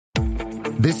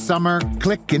This summer,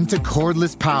 click into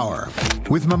cordless power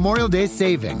with Memorial Day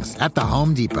savings at the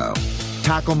Home Depot.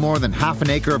 Tackle more than half an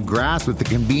acre of grass with the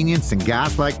convenience and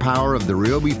gas-like power of the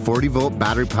Ryobi 40-volt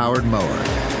battery-powered mower.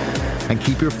 And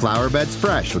keep your flower beds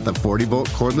fresh with the 40-volt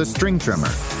cordless string trimmer.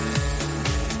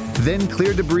 Then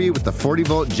clear debris with the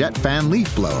 40-volt jet fan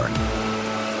leaf blower.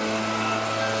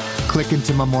 Click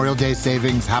into Memorial Day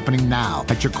savings happening now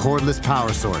at your cordless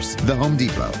power source, the Home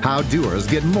Depot. How doers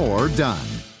get more done.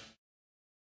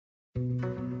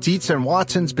 Dietz and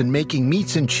Watson's been making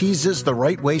meats and cheeses the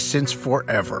right way since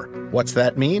forever. What's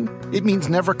that mean? It means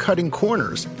never cutting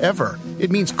corners, ever. It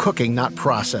means cooking, not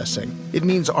processing. It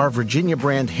means our Virginia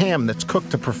brand ham that's cooked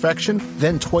to perfection,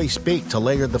 then twice baked to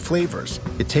layer the flavors.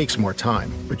 It takes more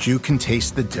time, but you can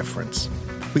taste the difference.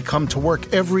 We come to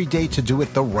work every day to do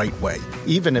it the right way,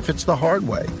 even if it's the hard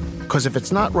way. Because if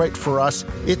it's not right for us,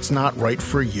 it's not right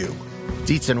for you.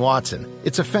 Dietz and Watson,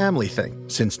 it's a family thing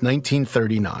since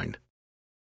 1939.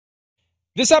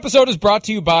 This episode is brought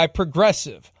to you by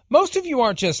Progressive. Most of you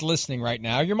aren't just listening right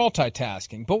now, you're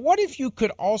multitasking. But what if you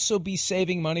could also be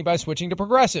saving money by switching to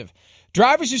Progressive?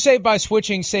 Drivers who save by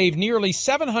switching save nearly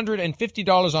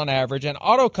 $750 on average, and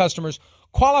auto customers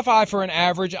qualify for an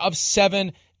average of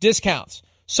 7 discounts.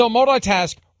 So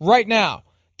multitask right now.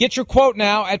 Get your quote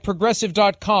now at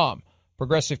Progressive.com.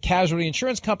 Progressive Casualty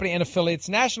Insurance Company and affiliates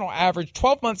national average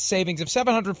 12-month savings of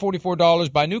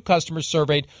 $744 by new customers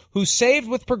surveyed who saved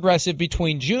with Progressive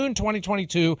between June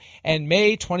 2022 and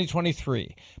May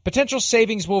 2023. Potential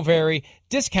savings will vary.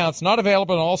 Discounts not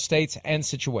available in all states and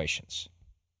situations.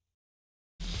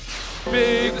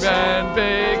 Big Ben,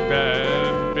 Big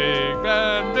Ben, Big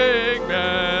Ben, Big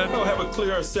Ben. I don't have a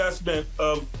clear assessment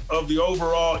of the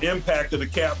overall impact of the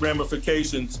cap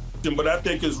ramifications, but I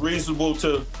think it's reasonable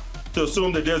to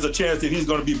assume that there's a chance that he's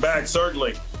going to be back,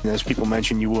 certainly. As people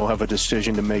mentioned, you will have a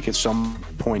decision to make at some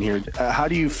point here. How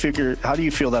do you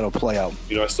feel that'll play out?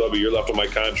 I still have a year left on my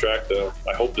contract.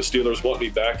 I hope the Steelers want me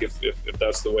back if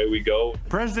that's the way we go.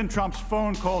 President Trump's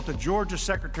phone call to Georgia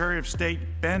Secretary of State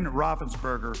Ben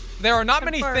Roethlisberger. There are not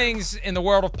many things in the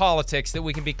world of politics that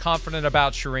we can be confident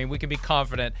about, Shireen. We can be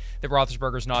confident that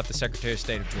Roethlisberger is not the Secretary of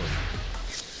State of Georgia.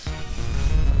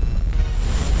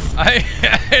 I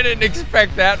didn't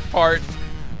expect that part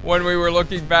when we were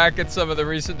looking back at some of the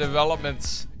recent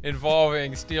developments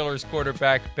involving Steelers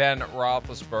quarterback Ben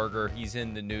Roethlisberger. He's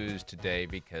in the news today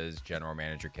because General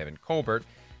Manager Kevin Colbert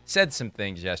said some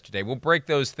things yesterday. We'll break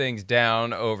those things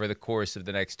down over the course of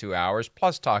the next 2 hours,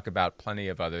 plus talk about plenty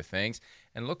of other things.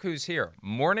 And look who's here.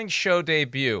 Morning show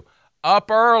debut. Up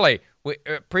early.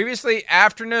 Previously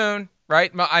afternoon,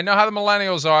 right? I know how the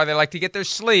millennials are. They like to get their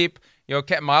sleep. You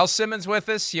okay? Miles Simmons with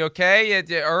us. You okay?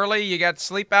 Early? You got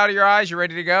sleep out of your eyes? You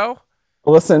ready to go?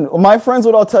 Listen, my friends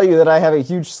would all tell you that I have a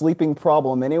huge sleeping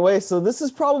problem anyway, so this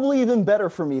is probably even better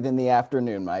for me than the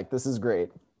afternoon, Mike. This is great.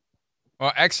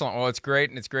 Well, excellent. Well, it's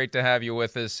great, and it's great to have you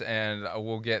with us, and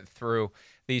we'll get through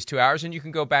these 2 hours, and you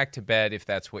can go back to bed if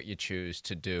that's what you choose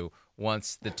to do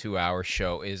once the 2-hour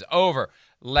show is over.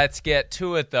 Let's get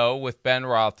to it, though, with Ben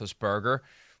Roethlisberger.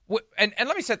 And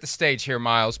let me set the stage here,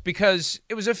 Miles, because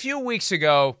it was a few weeks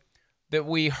ago that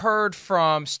we heard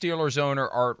from Steelers owner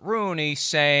Art Rooney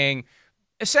saying,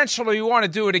 essentially, we want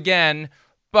to do it again,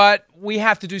 but we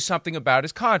have to do something about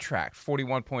his contract,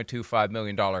 $41.25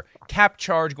 million cap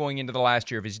charge going into the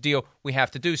last year of his deal. We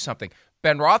have to do something.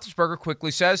 Ben Roethlisberger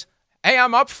quickly says, hey,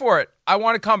 I'm up for it. I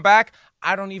want to come back.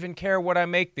 I don't even care what I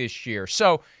make this year.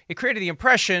 So it created the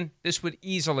impression this would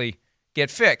easily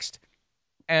get fixed.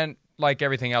 And like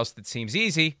everything else that seems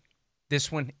easy,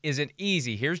 this one isn't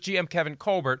easy. Here's GM Kevin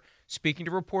Colbert speaking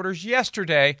to reporters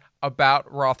yesterday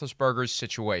about Roethlisberger's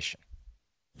situation.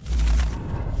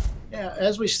 Yeah,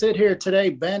 as we sit here today,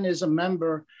 Ben is a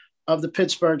member of the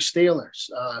Pittsburgh Steelers.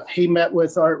 He met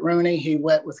with Art Rooney. He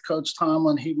met with Coach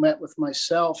Tomlin. He met with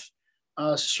myself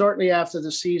shortly after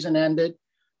the season ended.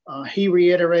 He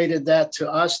reiterated that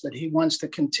to us, that he wants to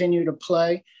continue to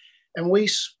play. And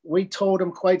we told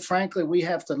him, quite frankly, we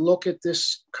have to look at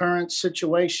this current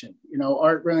situation.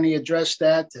 Art Rooney addressed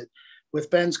that with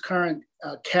Ben's current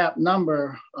cap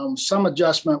number, some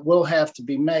adjustment will have to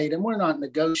be made. And we're not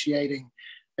negotiating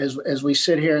as we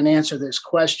sit here and answer this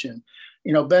question.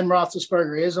 Ben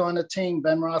Roethlisberger is on the team.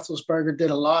 Ben Roethlisberger did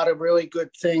a lot of really good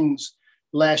things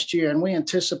last year, and we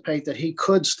anticipate that he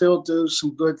could still do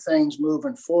some good things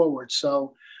moving forward.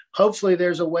 So hopefully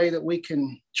there's a way that we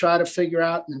can try to figure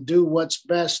out and do what's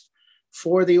best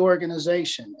for the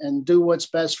organization and do what's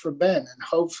best for Ben. And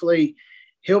hopefully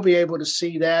he'll be able to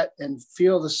see that and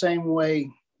feel the same way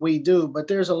we do. But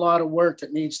there's a lot of work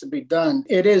that needs to be done.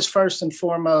 It is first and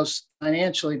foremost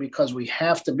financially, because we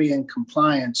have to be in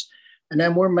compliance And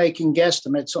then we're making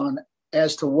guesstimates on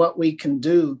as to what we can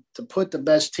do to put the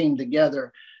best team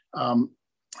together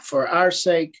for our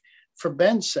sake, for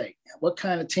Ben's sake. What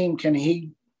kind of team can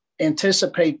he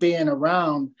anticipate being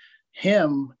around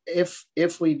him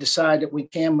if we decide that we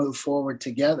can move forward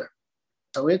together?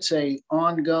 So it's a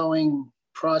ongoing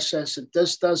process.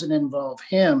 This doesn't involve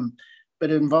him, but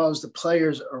it involves the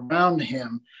players around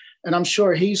him. And I'm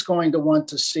sure he's going to want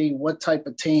to see what type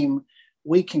of team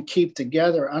we can keep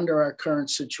together under our current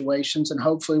situations. And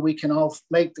hopefully we can all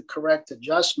make the correct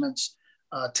adjustments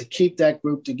to keep that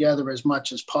group together as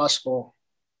much as possible.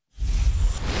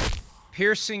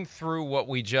 Piercing through what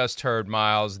we just heard,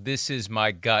 Miles, this is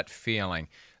my gut feeling.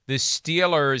 The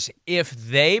Steelers, if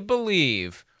they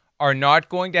believe, are not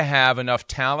going to have enough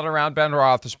talent around Ben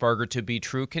Roethlisberger to be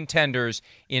true contenders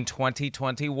in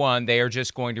 2021, they are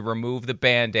just going to remove the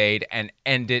Band-Aid and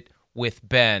end it with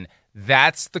Ben.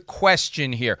 That's the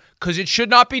question here, because it should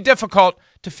not be difficult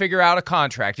to figure out a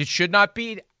contract. It should not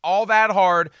be all that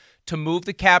hard to move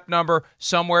the cap number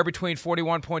somewhere between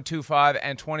 41.25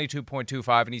 and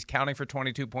 22.25, and he's counting for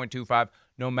 22.25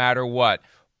 no matter what.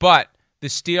 But the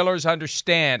Steelers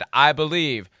understand, I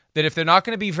believe, that if they're not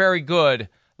going to be very good,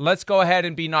 let's go ahead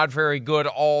and be not very good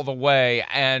all the way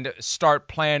and start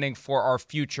planning for our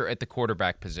future at the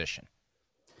quarterback position.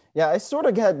 Yeah, I sort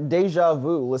of got deja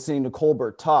vu listening to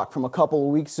Colbert talk from a couple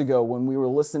of weeks ago when we were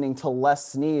listening to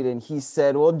Les Snead, and he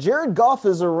said, well, Jared Goff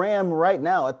is a Ram right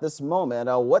now at this moment.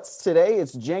 What's today?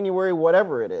 It's January,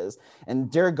 whatever it is. And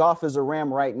Jared Goff is a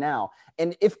Ram right now.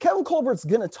 And if Kevin Colbert's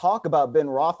going to talk about Ben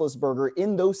Roethlisberger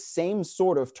in those same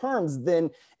sort of terms, then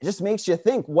it just makes you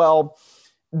think, well,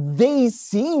 they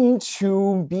seem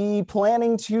to be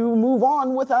planning to move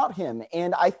on without him.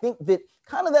 And I think that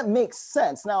kind of that makes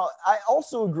sense. Now, I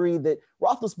also agree that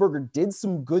Roethlisberger did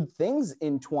some good things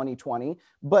in 2020,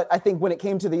 but I think when it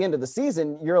came to the end of the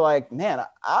season, you're like, man,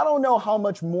 I don't know how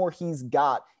much more he's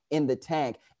got in the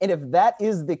tank. And if that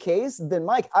is the case, then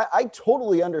Mike, I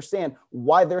totally understand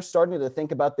why they're starting to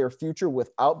think about their future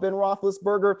without Ben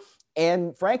Roethlisberger.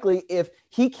 And frankly, if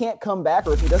he can't come back,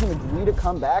 or if he doesn't agree to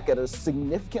come back at a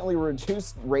significantly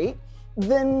reduced rate,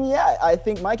 then yeah, I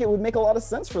think, Mike, it would make a lot of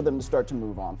sense for them to start to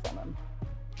move on from him.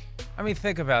 I mean,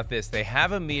 think about this. They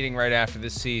have a meeting right after the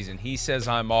season. He says,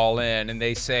 I'm all in. And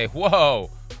they say, whoa,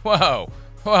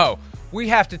 we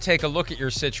have to take a look at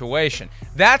your situation.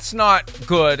 That's not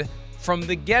good from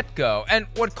the get-go. And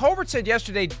what Colbert said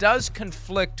yesterday does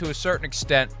conflict to a certain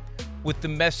extent with the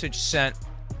message sent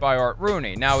by Art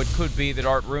Rooney. Now, it could be that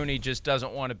Art Rooney just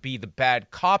doesn't want to be the bad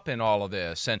cop in all of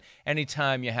this. And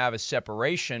anytime you have a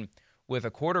separation with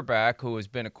a quarterback who has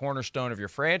been a cornerstone of your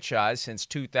franchise since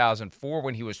 2004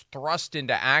 when he was thrust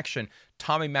into action,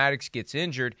 Tommy Maddox gets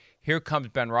injured. Here comes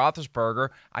Ben Roethlisberger.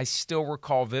 I still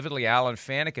recall vividly Alan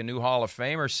Faneca, a new Hall of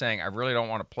Famer, saying, I really don't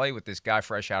want to play with this guy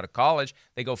fresh out of college.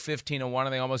 They go 15-1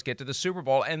 and they almost get to the Super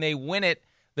Bowl, and they win it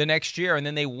the next year, and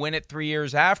then they win it 3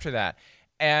 years after that.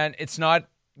 And it's not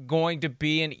going to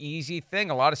be an easy thing.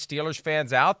 A lot of Steelers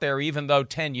fans out there, even though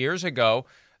 10 years ago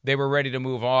they were ready to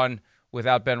move on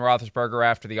without Ben Roethlisberger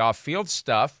after the off-field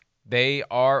stuff, they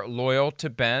are loyal to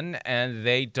Ben, and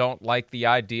they don't like the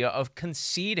idea of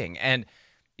conceding. And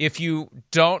if you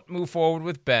don't move forward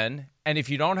with Ben, and if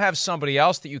you don't have somebody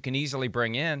else that you can easily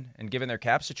bring in, and given their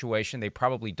cap situation, they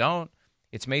probably don't,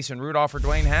 it's Mason Rudolph or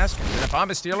Dwayne Haskins. And if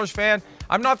I'm a Steelers fan,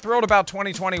 I'm not thrilled about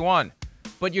 2021,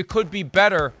 but you could be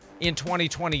better in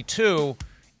 2022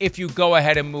 if you go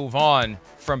ahead and move on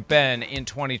from Ben in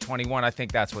 2021. I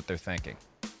think that's what they're thinking.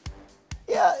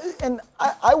 Yeah, and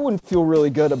I wouldn't feel really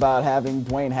good about having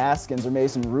Dwayne Haskins or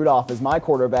Mason Rudolph as my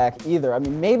quarterback either. I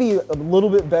mean, maybe a little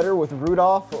bit better with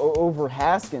Rudolph over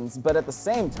Haskins, but at the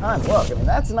same time, look, I mean,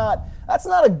 that's not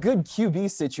a good QB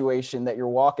situation that you're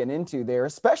walking into there,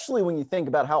 especially when you think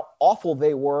about how awful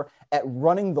they were at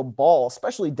running the ball,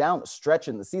 especially down the stretch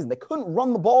in the season. They couldn't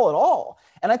run the ball at all.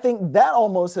 And I think that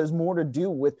almost has more to do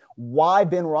with why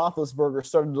Ben Roethlisberger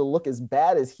started to look as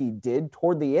bad as he did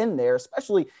toward the end there,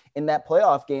 especially in that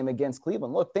playoff game against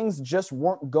Cleveland. Look, things just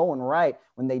weren't going right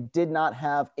when they did not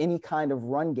have any kind of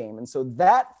run game. And so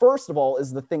that, first of all,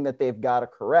 is the thing that they've got to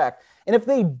correct. And if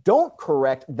they don't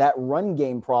correct that run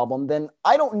game problem, then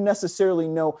I don't necessarily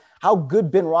know how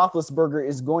good Ben Roethlisberger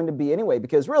is going to be anyway,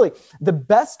 because really the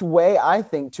best way, I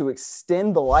think, to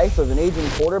extend the life of an aging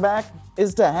quarterback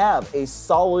is to have a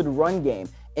solid run game.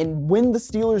 And when the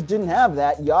Steelers didn't have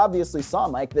that, you obviously saw,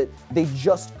 Mike, that they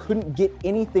just couldn't get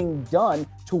anything done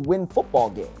to win football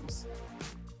games.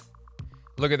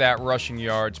 Look at that rushing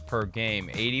yards per game,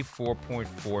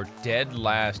 84.4, dead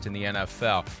last in the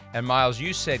NFL. And Miles,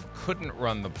 you said couldn't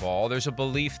run the ball. There's a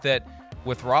belief that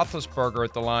with Roethlisberger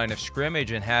at the line of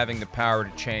scrimmage and having the power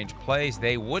to change plays,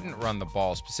 they wouldn't run the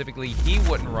ball. Specifically, he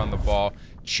wouldn't run the ball,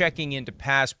 checking into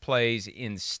pass plays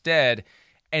instead.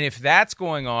 And if that's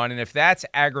going on, and if that's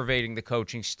aggravating the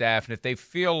coaching staff, and if they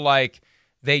feel like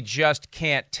they just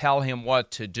can't tell him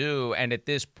what to do, and at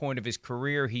this point of his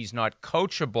career, he's not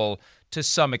coachable to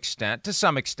some extent,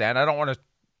 I don't want to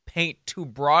paint too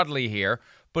broadly here,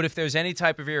 but if there's any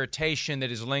type of irritation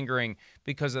that is lingering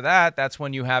because of that, that's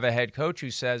when you have a head coach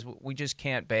who says, we just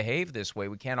can't behave this way.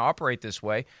 We can't operate this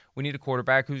way. We need a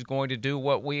quarterback who's going to do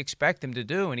what we expect him to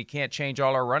do, and he can't change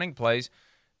all our running plays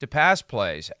to pass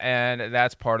plays, and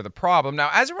that's part of the problem.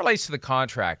 Now, as it relates to the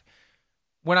contract,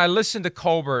 when I listened to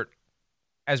Colbert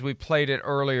as we played it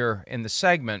earlier in the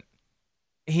segment,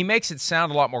 he makes it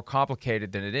sound a lot more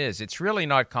complicated than it is. It's really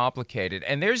not complicated,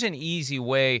 and there's an easy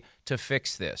way to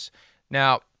fix this.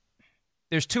 Now,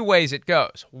 there's two ways it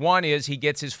goes. One is he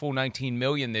gets his full $19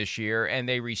 million this year, and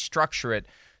they restructure it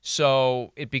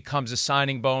so it becomes a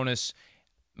signing bonus,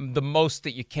 the most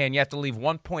that you can. You have to leave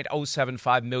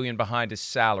 $1.075 million behind his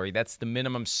salary. That's the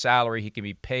minimum salary he can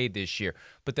be paid this year.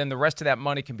 But then the rest of that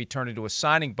money can be turned into a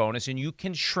signing bonus, and you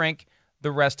can shrink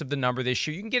the rest of the number this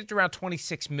year. You can get it to around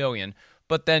 $26 million,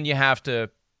 but then you have to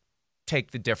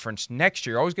take the difference next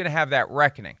year. You're always going to have that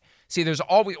reckoning. See, there's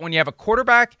always, when you have a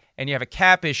quarterback and you have a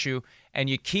cap issue and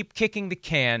you keep kicking the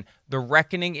can, the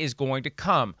reckoning is going to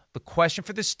come. The question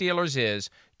for the Steelers is,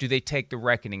 do they take the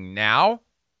reckoning now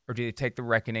or do they take the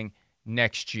reckoning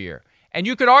next year? And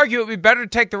you could argue it would be better to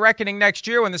take the reckoning next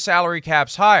year when the salary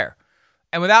cap's higher.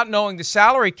 And without knowing the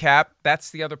salary cap,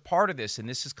 that's the other part of this. And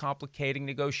this is complicating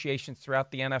negotiations throughout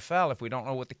the NFL. If we don't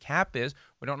know what the cap is,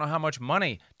 we don't know how much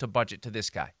money to budget to this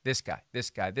guy.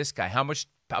 How much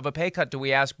of a pay cut do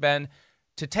we ask Ben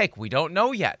to take? We don't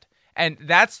know yet. And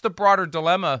that's the broader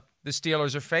dilemma the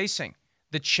Steelers are facing.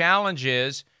 The challenge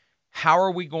is, how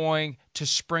are we going to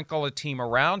sprinkle a team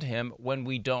around him when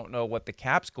we don't know what the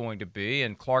cap's going to be?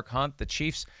 And Clark Hunt, the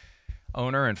Chiefs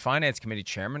owner and finance committee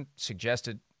chairman,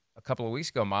 suggested a couple of weeks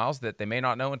ago, Miles, that they may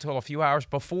not know until a few hours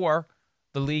before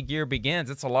the league year begins.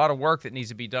 It's a lot of work that needs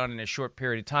to be done in a short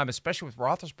period of time, especially with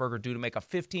Roethlisberger due to make a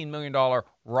 $15 million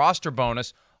roster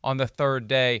bonus on the third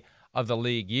day of the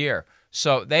league year.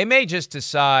 So they may just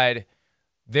decide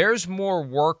there's more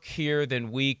work here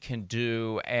than we can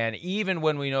do, and even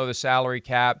when we know the salary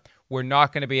cap, we're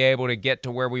not going to be able to get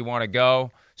to where we want to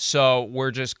go, so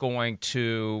we're just going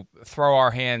to throw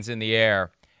our hands in the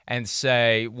air and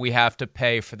say we have to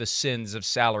pay for the sins of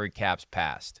salary caps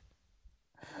past.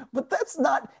 But that's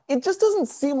not, it just doesn't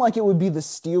seem like it would be the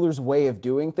Steelers' way of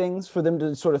doing things for them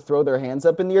to sort of throw their hands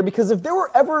up in the air, because if there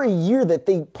were ever a year that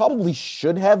they probably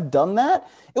should have done that,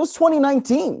 it was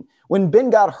 2019 when Ben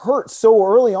got hurt so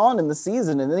early on in the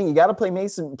season, and then you got to play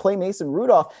Mason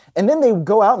Rudolph, and then they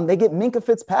go out and they get Minkah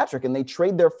Fitzpatrick and they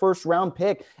trade their first round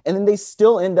pick, and then they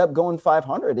still end up going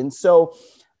 500. And so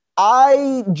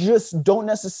I just don't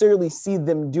necessarily see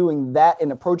them doing that and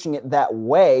approaching it that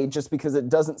way, just because it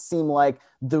doesn't seem like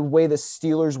the way the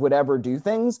Steelers would ever do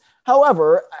things.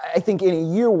 However, I think in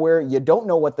a year where you don't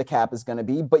know what the cap is going to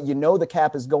be, but you know the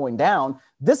cap is going down,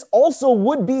 this also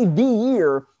would be the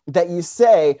year that you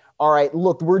say, all right,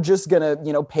 look, we're just going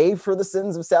to, pay for the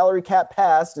sins of salary cap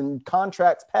past and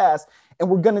contracts past, and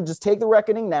we're going to just take the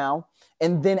reckoning now.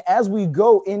 And then as we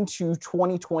go into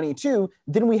 2022,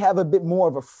 then we have a bit more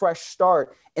of a fresh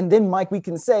start. And then, Mike, we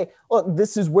can say, look,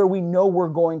 this is where we know we're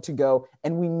going to go.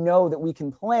 And we know that we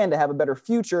can plan to have a better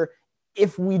future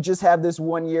if we just have this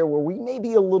 1 year where we may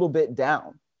be a little bit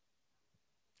down.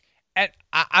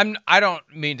 And I don't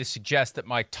mean to suggest that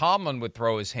Mike Tomlin would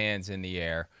throw his hands in the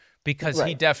air, because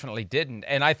he definitely didn't.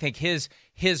 And I think his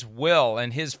will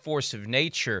and his force of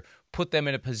nature put them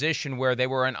in a position where they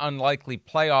were an unlikely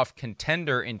playoff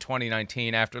contender in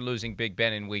 2019 after losing Big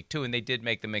Ben in week 2. And they did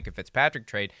make the Minkah Fitzpatrick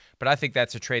trade, but I think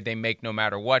that's a trade they make no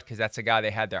matter what, because that's a guy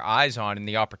they had their eyes on and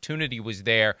the opportunity was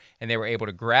there and they were able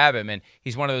to grab him. And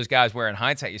he's one of those guys where in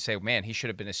hindsight you say, man, he should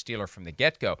have been a Steeler from the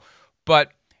get-go.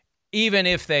 But even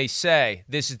if they say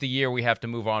this is the year we have to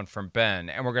move on from Ben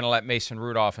and we're going to let Mason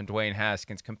Rudolph and Dwayne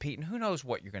Haskins compete, and who knows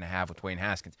what you're going to have with Dwayne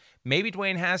Haskins. Maybe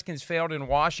Dwayne Haskins failed in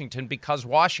Washington because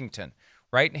Washington,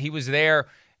 right? He was there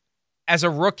as a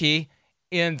rookie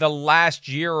in the last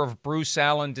year of Bruce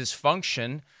Allen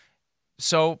dysfunction.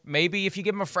 So maybe if you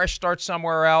give him a fresh start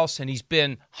somewhere else and he's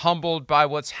been humbled by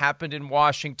what's happened in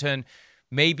Washington,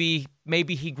 maybe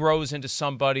he grows into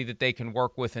somebody that they can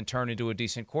work with and turn into a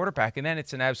decent quarterback, and then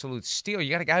it's an absolute steal. You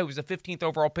got a guy who was the 15th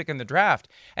overall pick in the draft.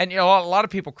 And a lot of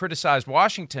people criticized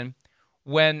Washington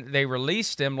when they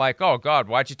released him, like, oh, God,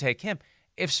 why'd you take him?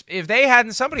 if they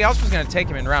hadn't, somebody else was going to take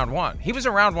him in round 1. He was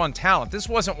a round 1 talent. This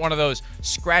wasn't one of those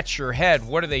scratch your head.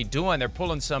 What are they doing? They're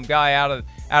pulling some guy out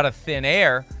of thin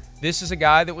air. This is a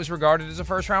guy that was regarded as a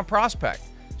first-round prospect.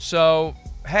 So,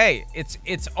 hey,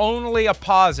 it's only a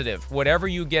positive, whatever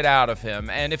you get out of him.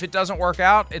 And if it doesn't work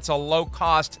out, it's a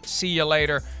low-cost, see you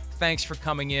later, thanks for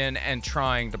coming in and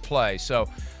trying to play. So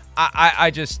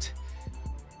I've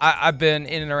been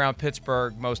in and around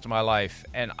Pittsburgh most of my life,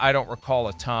 and I don't recall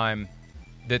a time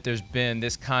that there's been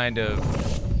this kind of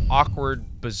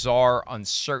awkward, bizarre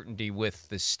uncertainty with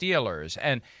the Steelers.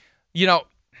 And, you know,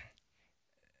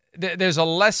 there's a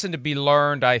lesson to be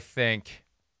learned, I think,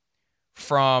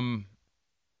 from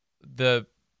the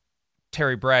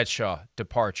Terry Bradshaw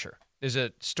departure. There's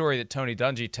a story that Tony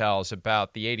Dungy tells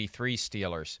about the 83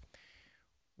 Steelers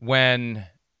when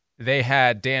they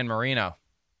had Dan Marino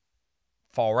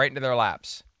fall right into their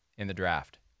laps in the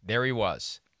draft. There he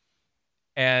was.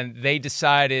 And they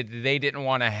decided they didn't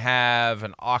want to have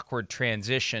an awkward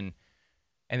transition,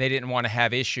 and they didn't want to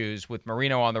have issues with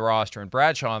Marino on the roster and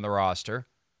Bradshaw on the roster.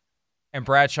 And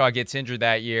Bradshaw gets injured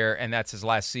that year, and that's his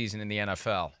last season in the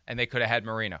NFL. And they could have had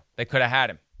Marino. They could have had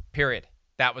him, period.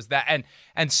 That was that.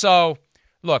 And so,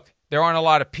 look, there aren't a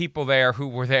lot of people there who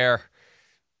were there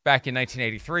back in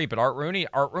 1983, but Art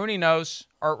Rooney knows.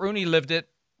 Art Rooney lived it.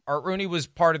 Art Rooney was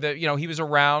part of the, he was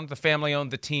around. The family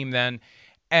owned the team then.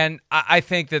 And I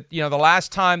think that, the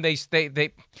last time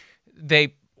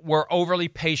they were overly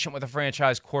patient with a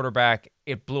franchise quarterback,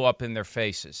 it blew up in their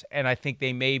faces. And I think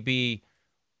they may be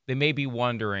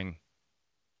wondering,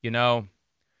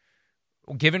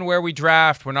 given where we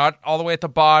draft, we're not all the way at the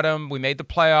bottom. We made the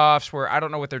playoffs. I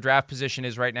don't know what their draft position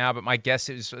is right now, but my guess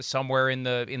is somewhere in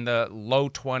the low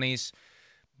 20s.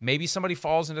 Maybe somebody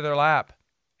falls into their lap.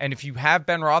 And if you have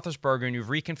Ben Roethlisberger and you've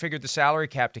reconfigured the salary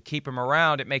cap to keep him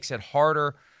around, it makes it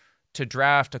harder to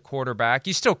draft a quarterback.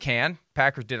 You still can.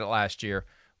 Packers did it last year.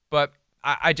 But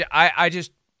I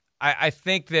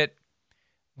think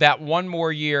that one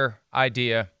more year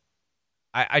idea,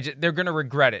 they're going to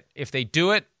regret it. If they do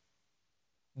it,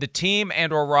 the team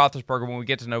and or Roethlisberger, when we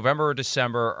get to November or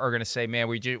December, are going to say, man,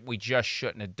 we just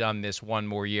shouldn't have done this one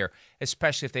more year,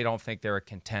 especially if they don't think they're a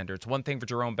contender. It's one thing for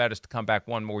Jerome Bettis to come back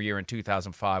one more year in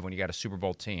 2005 when you got a Super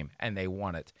Bowl team, and they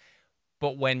won it.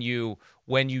 But when you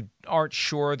aren't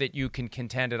sure that you can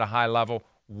contend at a high level,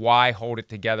 why hold it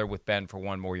together with Ben for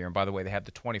one more year? And by the way, they have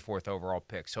the 24th overall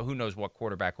pick, so who knows what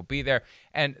quarterback will be there.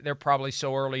 And they're probably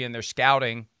so early in their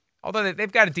scouting, although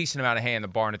they've got a decent amount of hay in the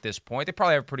barn at this point. They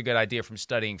probably have a pretty good idea from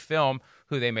studying film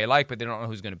who they may like, but they don't know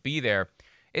who's going to be there.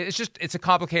 It's a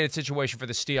complicated situation for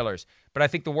the Steelers. But I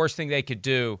think the worst thing they could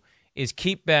do is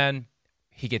keep Ben.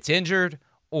 He gets injured,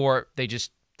 or they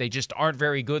just aren't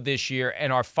very good this year.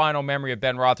 And our final memory of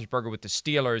Ben Roethlisberger with the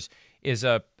Steelers is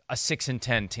a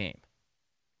 6-10 team.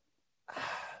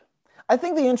 I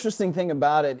think the interesting thing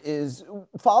about it is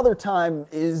Father Time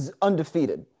is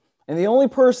undefeated. And the only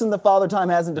person that Father Time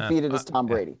hasn't defeated is Tom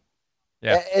Brady.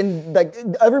 Yeah. And like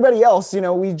everybody else,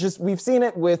 we've seen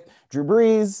it with Drew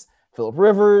Brees, Phillip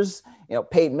Rivers,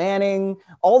 Peyton Manning,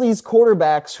 all these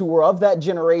quarterbacks who were of that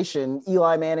generation.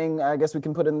 Eli Manning, I guess we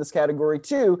can put in this category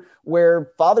too,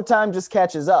 where Father Time just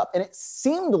catches up. And it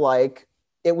seemed like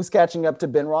it was catching up to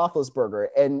Ben Roethlisberger.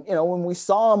 And, when we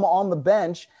saw him on the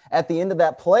bench at the end of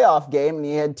that playoff game and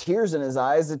he had tears in his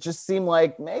eyes, it just seemed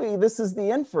like maybe this is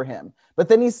the end for him. But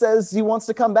then he says he wants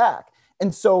to come back.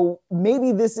 And so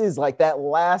maybe this is like that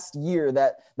last year,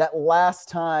 that last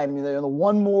time, the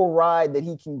one more ride that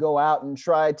he can go out and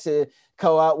try to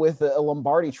go out with a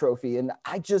Lombardi trophy. And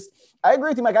I agree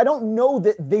with you, Mike. I don't know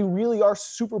that they really are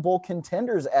Super Bowl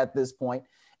contenders at this point.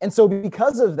 And so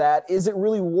because of that, is it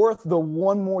really worth the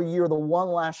one more year, the one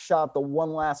last shot, the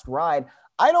one last ride?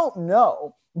 I don't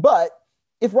know. But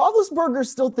if Roethlisberger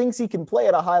still thinks he can play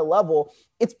at a high level,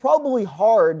 it's probably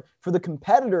hard for the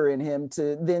competitor in him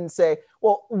to then say,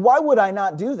 well, why would I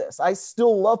not do this? I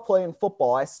still love playing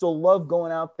football. I still love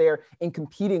going out there and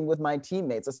competing with my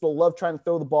teammates. I still love trying to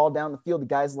throw the ball down the field to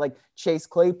guys like Chase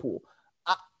Claypool.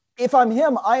 If I'm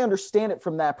him, I understand it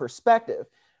from that perspective.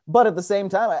 But at the same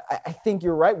time, I think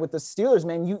you're right with the Steelers,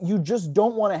 man. You just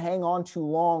don't want to hang on too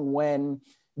long when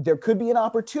there could be an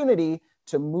opportunity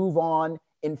to move on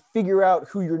and figure out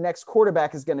who your next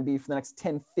quarterback is going to be for the next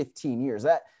 10, 15 years.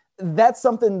 That's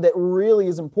something that really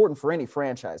is important for any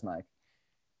franchise, Mike.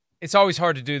 It's always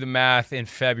hard to do the math in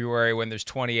February when there's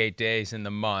 28 days in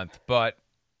the month, but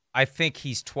I think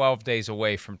he's 12 days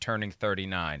away from turning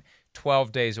 39.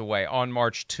 12 days away. On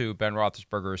March 2, Ben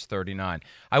Roethlisberger is 39.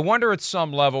 I wonder at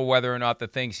some level whether or not the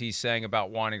things he's saying about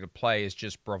wanting to play is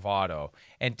just bravado.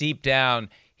 And deep down,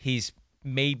 he's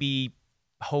maybe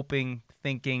hoping,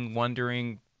 thinking,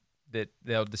 wondering that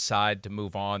they'll decide to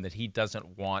move on, that he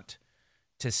doesn't want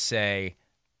to say,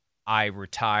 I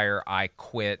retire, I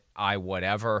quit, I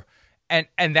whatever.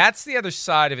 And that's the other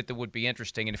side of it that would be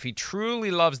interesting. And if he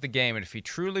truly loves the game and if he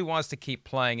truly wants to keep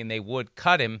playing and they would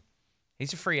cut him,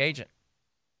 he's a free agent.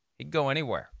 He'd go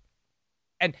anywhere.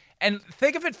 And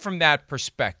think of it from that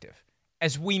perspective.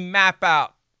 As we map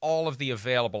out all of the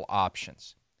available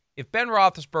options, if Ben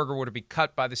Roethlisberger were to be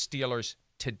cut by the Steelers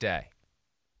today,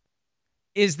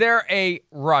 is there a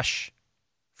rush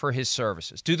for his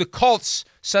services? Do the Colts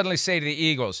suddenly say to the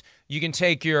Eagles, you can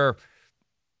take your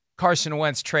Carson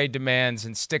Wentz trade demands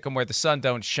and stick them where the sun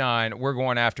don't shine, we're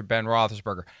going after Ben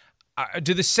Roethlisberger?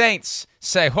 Do the Saints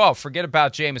say, well, forget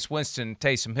about Jameis Winston and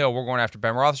Taysom Hill, we're going after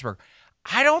Ben Roethlisberger?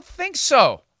 I don't think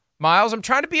so, Miles. I'm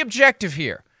trying to be objective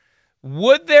here.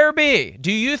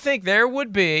 Do you think there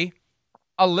would be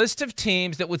a list of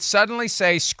teams that would suddenly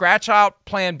say, scratch out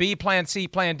plan B, plan C,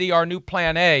 plan D, our new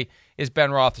plan A is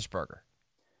Ben Roethlisberger?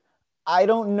 I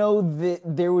don't know that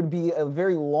there would be a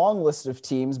very long list of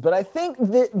teams, but I think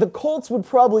that the Colts would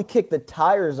probably kick the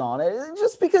tires on it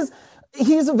just because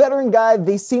he's a veteran guy.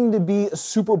 They seem to be a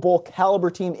Super Bowl caliber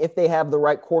team if they have the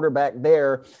right quarterback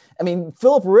there. I mean,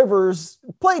 Phillip Rivers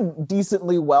played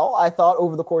decently well, I thought,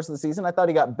 over the course of the season. I thought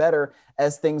he got better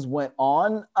as things went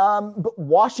on. But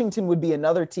Washington would be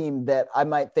another team that I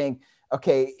might think,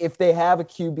 okay, if they have a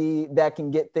QB that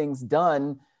can get things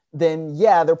done, then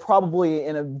yeah, they're probably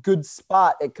in a good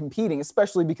spot at competing,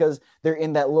 especially because they're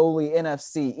in that lowly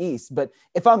NFC East. But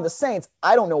if I'm the Saints,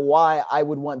 I don't know why I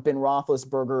would want Ben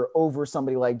Roethlisberger over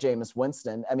somebody like Jameis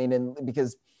Winston. I mean,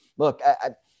 because look,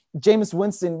 Jameis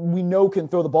Winston, we know can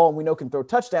throw the ball and we know can throw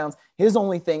touchdowns. His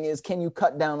only thing is, can you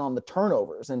cut down on the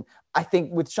turnovers? And I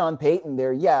think with Sean Payton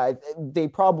there, yeah, they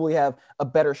probably have a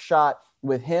better shot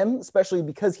with him, especially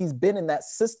because he's been in that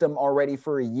system already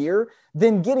for a year,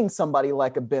 than getting somebody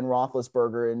like a Ben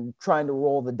Roethlisberger and trying to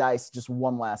roll the dice just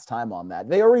one last time on that.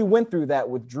 They already went through that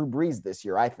with Drew Brees this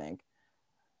year, I think.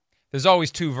 There's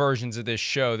always two versions of this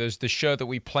show. There's the show that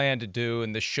we plan to do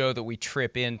and the show that we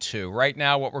trip into. Right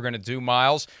now, what we're going to do,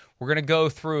 Miles, we're going to go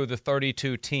through the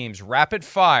 32 teams rapid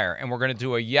fire, and we're going to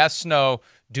do a yes, no,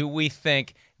 do we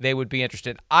think they would be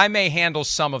interested? I may handle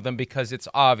some of them because it's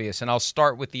obvious, and I'll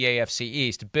start with the AFC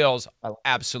East. Bills,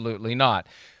 absolutely not.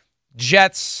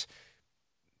 Jets,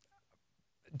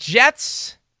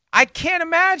 I can't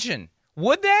imagine.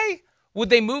 Would they? Would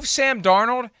they move Sam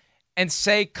Darnold and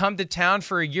say, come to town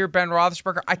for a year, Ben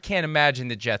Roethlisberger? I can't imagine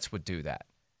the Jets would do that.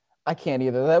 I can't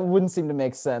either. That wouldn't seem to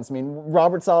make sense. I mean,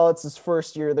 Robert Sala's his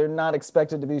first year. They're not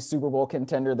expected to be a Super Bowl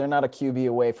contender. They're not a QB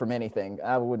away from anything.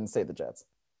 I wouldn't say the Jets.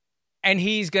 And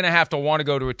he's going to have to want to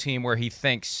go to a team where he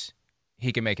thinks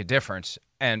he can make a difference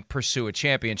and pursue a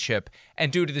championship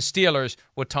and do to the Steelers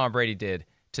what Tom Brady did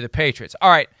to the Patriots. All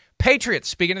right, Patriots.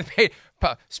 Speaking of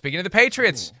the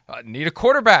Patriots, need a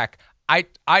quarterback.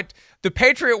 The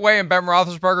Patriot way and Ben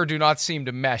Roethlisberger do not seem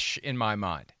to mesh in my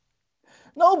mind.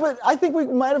 No, but I think we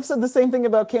might have said the same thing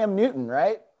about Cam Newton,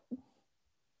 right?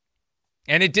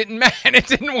 And it didn't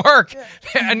work.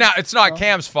 And now it's not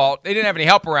Cam's fault. They didn't have any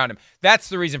help around him. That's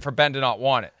the reason for Ben to not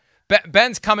want it.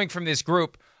 Ben's coming from this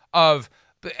group of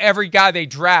every guy they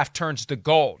draft turns to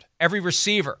gold. Every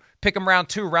receiver, pick him round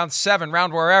 2, round 7,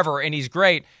 round wherever, and he's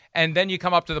great. And then you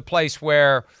come up to the place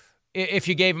where if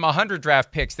you gave him 100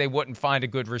 draft picks, they wouldn't find a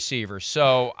good receiver.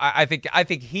 So I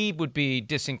think he would be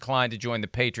disinclined to join the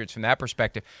Patriots from that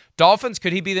perspective. Dolphins,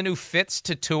 could he be the new Fitz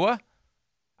to Tua?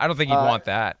 I don't think he'd want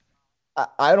that.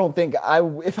 I don't think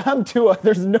if I'm Tua,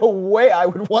 there's no way I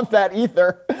would want that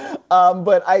either.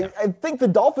 But I think the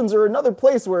Dolphins are another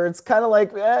place where it's kind of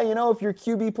like, if your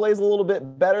QB plays a little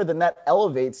bit better, then that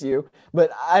elevates you.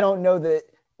 But I don't know that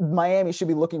Miami should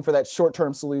be looking for that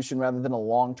short-term solution rather than a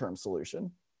long-term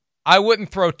solution. I wouldn't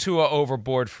throw Tua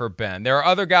overboard for Ben. There are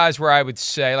other guys where I would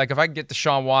say, like if I could get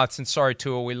Deshaun Watson, sorry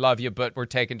Tua, we love you, but we're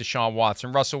taking Deshaun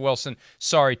Watson. Russell Wilson,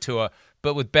 sorry Tua.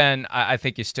 But with Ben, I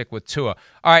think you stick with Tua.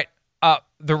 All right.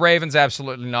 The Ravens,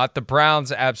 absolutely not. The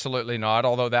Browns, absolutely not,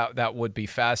 although that would be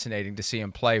fascinating to see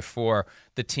him play for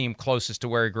the team closest to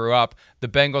where he grew up. The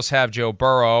Bengals have Joe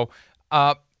Burrow.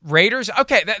 Raiders,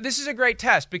 okay, this is a great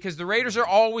test because the Raiders are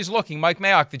always looking. Mike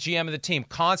Mayock, the GM of the team,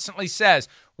 constantly says,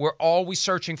 we're always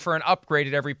searching for an upgrade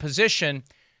at every position.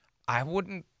 I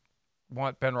wouldn't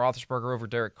want Ben Roethlisberger over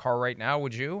Derek Carr right now,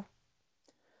 would you?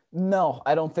 No,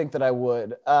 I don't think that I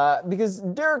would, because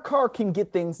Derek Carr can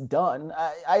get things done.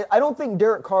 I don't think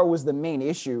Derek Carr was the main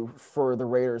issue for the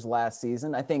Raiders last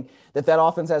season. I think that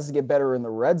offense has to get better in the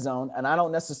red zone, and I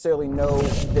don't necessarily know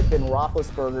that Ben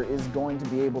Roethlisberger is going to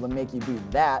be able to make you do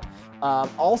that.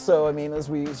 Also, I mean, as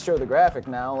we show the graphic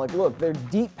now, like, look, their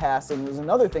deep passing was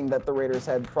another thing that the Raiders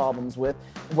had problems with,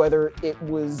 whether it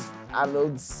was, I don't know,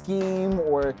 the scheme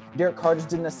or Derek Carr just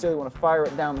didn't necessarily want to fire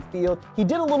it down the field. He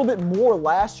did a little bit more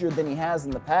last year than he has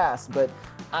in the past, but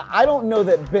I don't know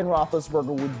that Ben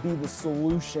Roethlisberger would be the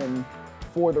solution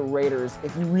for the Raiders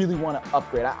if you really want to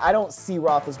upgrade. I don't see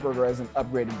Roethlisberger as an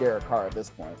upgraded Derek Carr at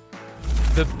this point.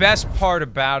 The best part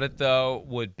about it, though,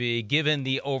 would be, given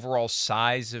the overall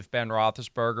size of Ben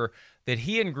Roethlisberger, that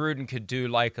he and Gruden could do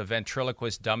like a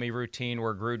ventriloquist dummy routine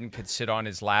where Gruden could sit on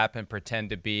his lap and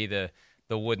pretend to be the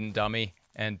wooden dummy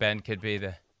and Ben could be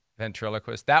the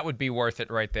ventriloquist. That would be worth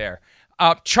it right there.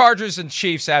 Chargers and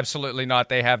Chiefs, absolutely not.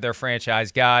 They have their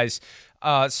franchise guys.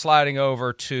 Sliding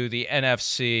over to the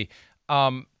NFC.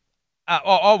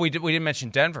 We didn't mention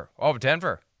Denver. Oh,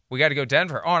 Denver. We got to go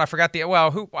Denver. Oh, and I forgot the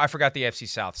AFC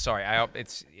South. Sorry,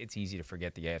 it's easy to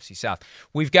forget the AFC South.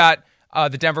 We've got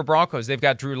the Denver Broncos. They've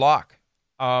got Drew Lock,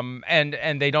 and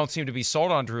they don't seem to be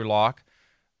sold on Drew Lock.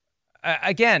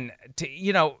 Again,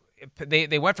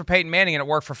 they went for Peyton Manning and it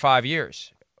worked for 5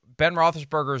 years. Ben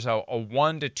Roethlisberger's a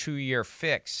 1 to 2 year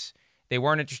fix. They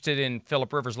weren't interested in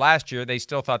Phillip Rivers last year. They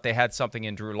still thought they had something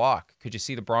in Drew Lock. Could you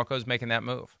see the Broncos making that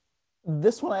move?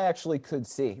 This one I actually could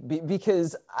see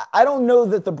because I don't know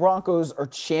that the Broncos are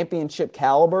championship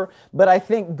caliber, but I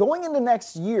think going into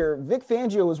next year, Vic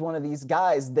Fangio is one of these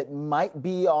guys that might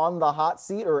be on the hot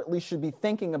seat or at least should be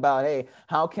thinking about, hey,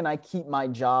 how can I keep my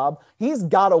job? He's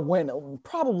got to win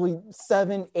probably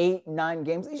 7, 8, 9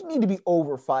 games. They need to be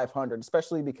over 500,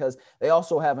 especially because they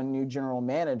also have a new general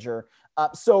manager.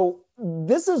 So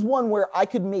this is one where I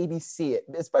could maybe see it,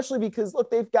 especially because, look,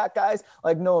 they've got guys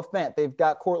like Noah Fant. They've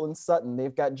got Cortland Sutton.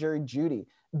 They've got Jerry Jeudy.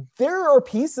 There are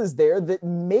pieces there that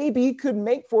maybe could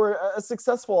make for a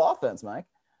successful offense, Mike.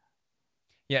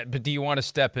 Yeah, but do you want to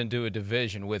step into a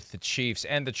division with the Chiefs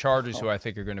and the Chargers, who I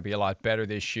think are going to be a lot better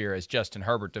this year as Justin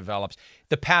Herbert develops?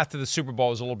 The path to the Super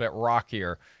Bowl is a little bit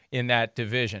rockier in that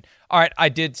division. All right, I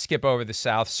did skip over the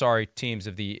South. Sorry, teams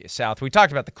of the South. We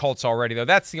talked about the Colts already, though.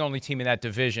 That's the only team in that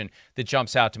division that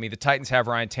jumps out to me. The Titans have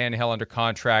Ryan Tannehill under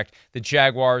contract. The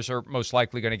Jaguars are most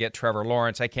likely going to get Trevor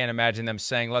Lawrence. I can't imagine them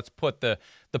saying, let's put the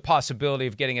possibility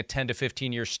of getting a 10 to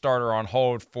 15-year starter on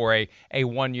hold for a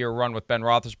 1-year run with Ben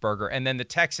Roethlisberger. And then the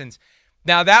Texans,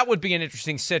 now that would be an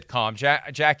interesting sitcom.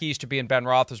 Jack Easterby and Ben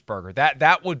Roethlisberger.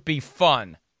 That would be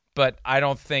fun, but I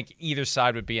don't think either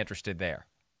side would be interested there.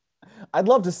 I'd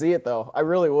love to see it, though. I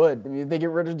really would. I mean, if they get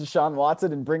rid of Deshaun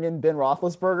Watson and bring in Ben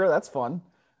Roethlisberger, that's fun.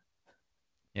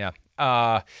 Yeah.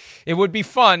 It would be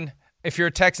fun. If you're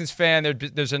a Texans fan,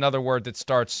 there's another word that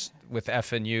starts with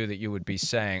F and U that you would be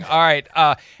saying. All right.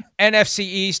 NFC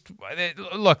East.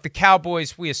 Look, the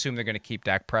Cowboys, we assume they're going to keep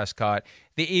Dak Prescott.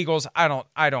 The Eagles, I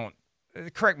don't.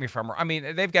 Correct me if I'm wrong. I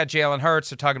mean, they've got Jalen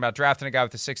Hurts. They're talking about drafting a guy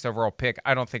with the 6th overall pick.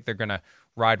 I don't think they're going to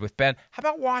ride with Ben. How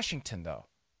about Washington, though?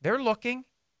 They're looking.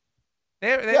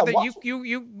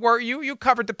 You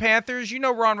covered the Panthers. You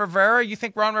know Ron Rivera. You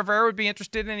think Ron Rivera would be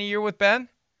interested in a year with Ben?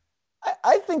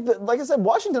 I think that, like I said,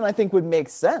 Washington, I think, would make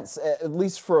sense, at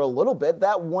least for a little bit.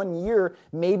 That 1 year,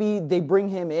 maybe they bring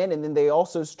him in and then they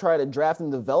also try to draft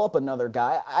and develop another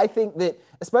guy. I think that,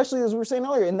 especially as we were saying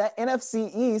earlier, in that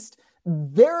NFC East,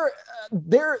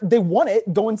 they won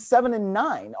it going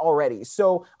 7-9 already.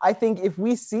 So I think if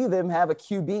we see them have a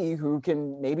QB who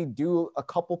can maybe do a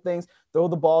couple things, throw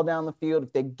the ball down the field,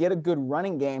 if they get a good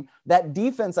running game, that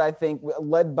defense, I think,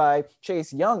 led by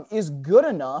Chase Young, is good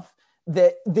enough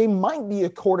that they might be a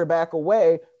quarterback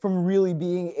away from really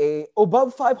being a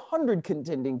above 500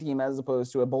 contending team as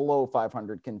opposed to a below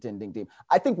 500 contending team.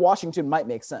 I think Washington might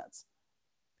make sense.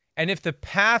 And if the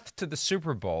path to the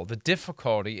Super Bowl, the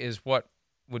difficulty is what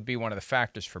would be one of the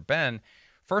factors for Ben.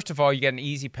 First of all, you get an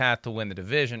easy path to win the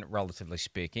division, relatively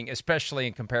speaking, especially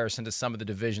in comparison to some of the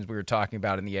divisions we were talking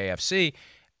about in the AFC.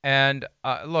 And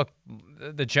look,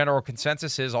 the general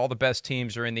consensus is all the best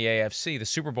teams are in the AFC. The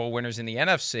Super Bowl winners in the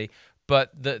NFC.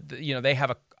 But they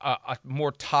have a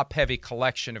more top-heavy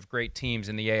collection of great teams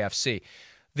in the AFC.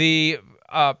 The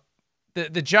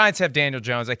Giants have Daniel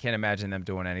Jones. I can't imagine them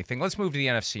doing anything. Let's move to the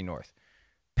NFC North.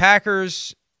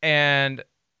 Packers and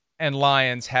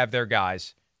Lions have their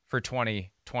guys for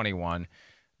 2021.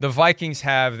 The Vikings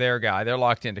have their guy. They're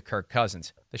locked into Kirk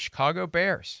Cousins. The Chicago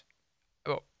Bears.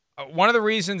 One of the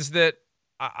reasons that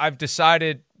I've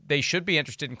decided they should be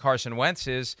interested in Carson Wentz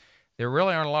is there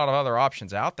really aren't a lot of other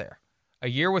options out there. a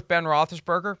year with Ben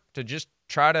Roethlisberger to just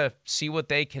try to see what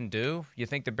they can do? You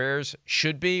think the Bears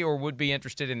should be or would be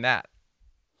interested in that?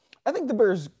 I think the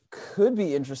Bears could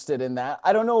be interested in that.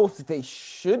 I don't know if they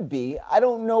should be. I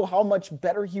don't know how much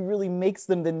better he really makes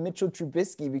them than Mitchell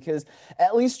Trubisky, because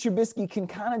at least Trubisky can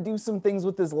kind of do some things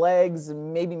with his legs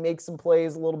and maybe make some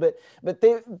plays a little bit. But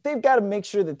they've got to make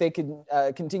sure that they can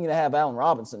continue to have Allen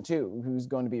Robinson too, who's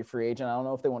going to be a free agent. I don't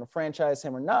know if they want to franchise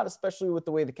him or not, especially with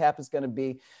the way the cap is going to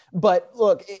be. But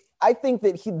look, I think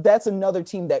that that's another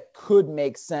team that could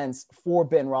make sense for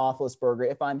Ben Roethlisberger.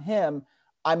 If I'm him,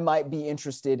 I might be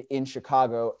interested in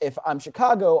Chicago. If I'm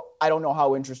Chicago, I don't know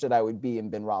how interested I would be in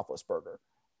Ben Roethlisberger.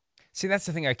 See, that's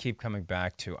the thing I keep coming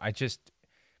back to.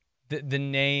 The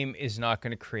name is not going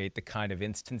to create the kind of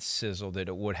instant sizzle that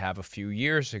it would have a few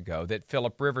years ago, that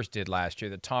Phillip Rivers did last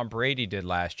year, that Tom Brady did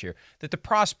last year, that the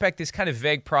prospect, this kind of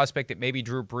vague prospect that maybe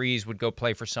Drew Brees would go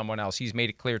play for someone else. He's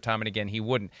made it clear time and again he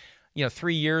wouldn't.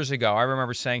 3 years ago, I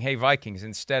remember saying, hey, Vikings,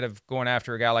 instead of going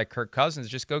after a guy like Kirk Cousins,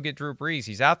 just go get Drew Brees.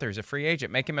 He's out there. He's a free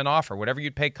agent. Make him an offer. Whatever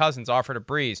you'd pay Cousins, offer to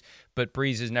Brees. But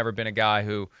Brees has never been a guy,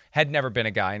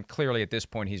 and clearly at this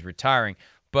point he's retiring.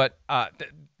 But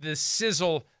the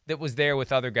sizzle that was there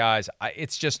with other guys,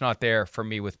 it's just not there for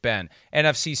me with Ben.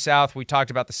 NFC South, we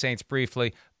talked about the Saints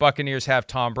briefly. Buccaneers have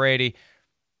Tom Brady.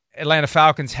 Atlanta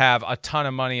Falcons have a ton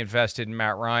of money invested in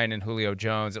Matt Ryan and Julio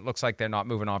Jones. It looks like they're not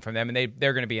moving on from them, and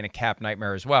they're going to be in a cap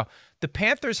nightmare as well. The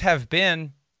Panthers have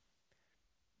been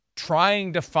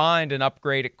trying to find an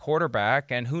upgrade at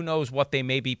quarterback, and who knows what they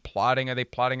may be plotting. Are they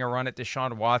plotting a run at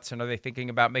Deshaun Watson? Are they thinking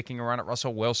about making a run at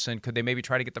Russell Wilson? Could they maybe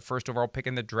try to get the first overall pick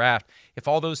in the draft? If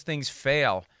all those things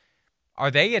fail, are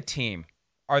they a team?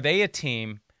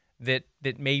 That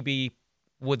maybe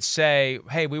would say,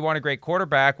 hey, we want a great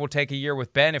quarterback. We'll take a year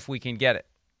with Ben if we can get it?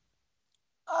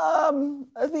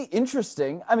 That'd be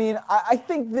interesting. I mean, I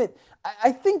think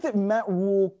that Matt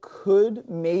Rule could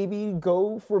maybe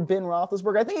go for Ben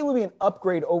Roethlisberger. I think it would be an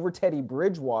upgrade over Teddy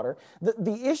Bridgewater.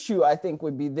 The issue, I think,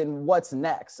 would be then what's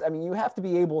next. I mean, you have to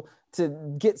be able to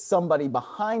get somebody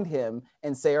behind him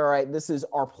and say, all right, this is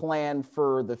our plan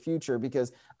for the future.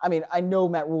 Because, I mean, I know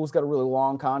Matt Rule's got a really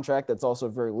long contract that's also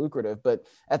very lucrative, but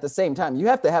at the same time, you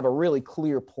have to have a really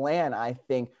clear plan, I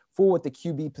think, for what the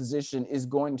QB position is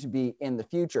going to be in the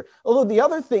future. Although the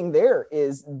other thing there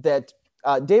is that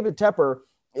David Tepper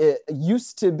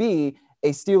used to be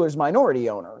a Steelers minority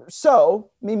owner. So,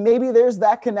 I mean, maybe there's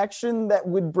that connection that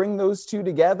would bring those two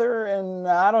together. And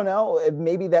I don't know,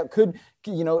 maybe that could,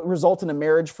 result in a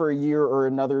marriage for a year or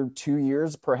another 2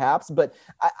 years, perhaps. But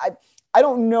I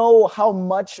don't know how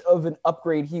much of an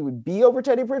upgrade he would be over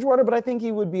Teddy Bridgewater, but I think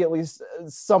he would be at least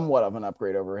somewhat of an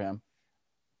upgrade over him.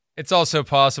 It's also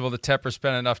possible that Tepper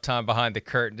spent enough time behind the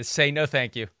curtain to say, no,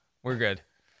 thank you. We're good.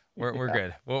 We're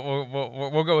good.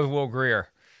 We'll go with Will Grier.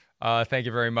 Thank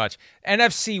you very much.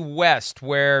 NFC West,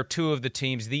 where the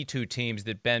two teams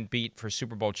that Ben beat for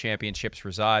Super Bowl championships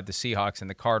reside, the Seahawks and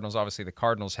the Cardinals. Obviously, the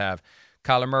Cardinals have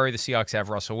Kyler Murray. The Seahawks have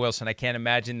Russell Wilson. I can't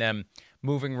imagine them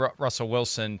moving Russell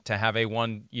Wilson to have a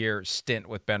one-year stint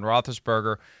with Ben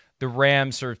Roethlisberger. The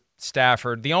Rams are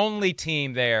Stafford. The only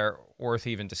team there worth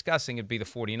even discussing would be the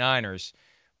 49ers.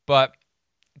 But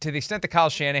to the extent that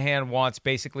Kyle Shanahan wants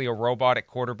basically a robot at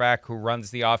quarterback who runs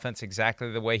the offense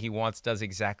exactly the way he wants, does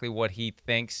exactly what he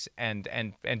thinks, and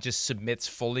just submits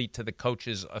fully to the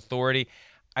coach's authority,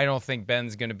 I don't think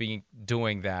Ben's going to be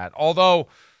doing that. Although,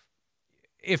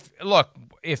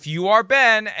 if you are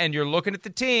Ben and you're looking at the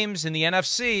teams in the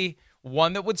NFC,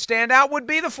 one that would stand out would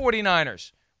be the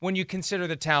 49ers when you consider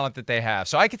the talent that they have.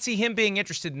 So I could see him being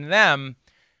interested in them.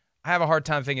 I have a hard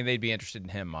time thinking they'd be interested in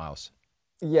him, Miles.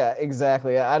 Yeah,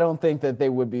 exactly. I don't think that they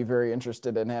would be very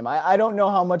interested in him. I don't know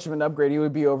how much of an upgrade he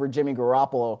would be over Jimmy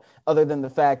Garoppolo, other than the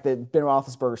fact that Ben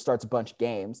Roethlisberger starts a bunch of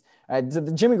games.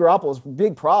 Jimmy Garoppolo's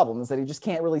big problem is that he just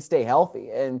can't really stay healthy.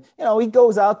 And, he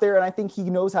goes out there, and I think he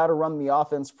knows how to run the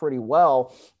offense pretty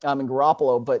well in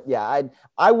Garoppolo. But, yeah,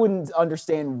 I wouldn't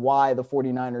understand why the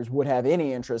 49ers would have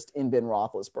any interest in Ben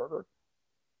Roethlisberger.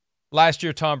 Last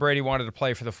year, Tom Brady wanted to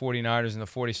play for the 49ers, and the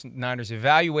 49ers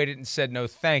evaluated and said no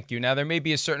thank you. Now, there may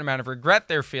be a certain amount of regret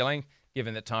they're feeling,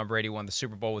 given that Tom Brady won the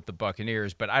Super Bowl with the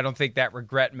Buccaneers, but I don't think that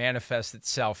regret manifests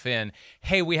itself in,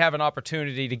 hey, we have an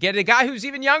opportunity to get a guy who's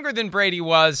even younger than Brady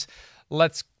was.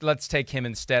 Let's take him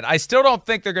instead. I still don't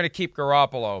think they're going to keep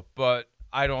Garoppolo, but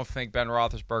I don't think Ben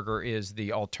Roethlisberger is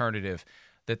the alternative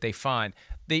that they find.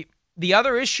 The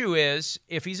other issue is,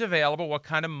 if he's available, what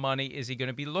kind of money is he going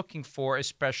to be looking for,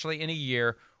 especially in a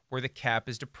year where the cap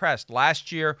is depressed?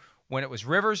 Last year, when it was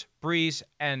Rivers, Brees,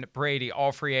 and Brady,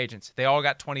 all free agents, they all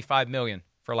got $25 million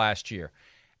for last year.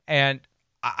 And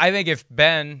I think if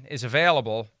Ben is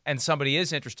available and somebody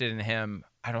is interested in him,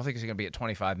 I don't think it's going to be at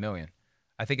 $25 million.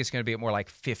 I think it's going to be at more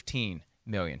like $15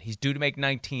 million. He's due to make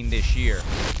 $19 this year.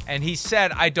 And he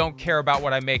said, I don't care about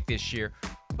what I make this year.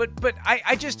 But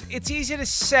I just, it's easy to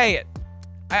say it.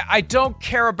 I don't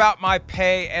care about my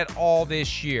pay at all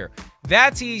this year.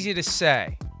 That's easy to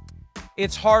say.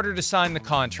 It's harder to sign the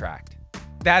contract.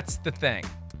 That's the thing.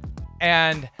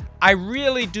 And I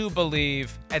really do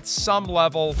believe at some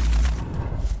level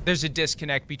there's a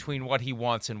disconnect between what he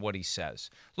wants and what he says.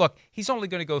 Look, he's only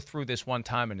going to go through this one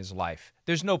time in his life.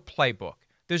 There's no playbook.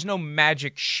 There's no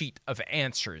magic sheet of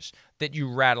answers that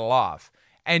you rattle off.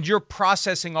 And you're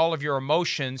processing all of your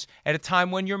emotions at a time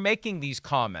when you're making these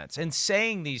comments and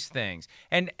saying these things.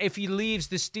 And if he leaves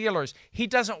the Steelers, he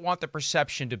doesn't want the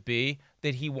perception to be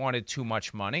that he wanted too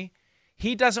much money.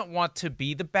 He doesn't want to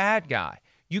be the bad guy.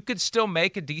 You could still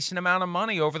make a decent amount of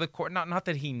money over the course. Not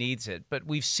that he needs it, but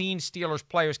we've seen Steelers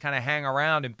players kind of hang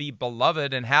around and be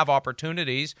beloved and have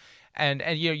opportunities. And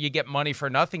you get money for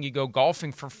nothing. You go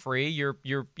golfing for free. You're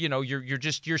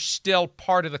still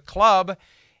part of the club.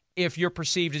 If you're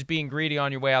perceived as being greedy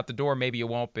on your way out the door, maybe you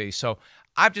won't be. So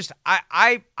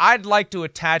I'd like to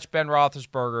attach Ben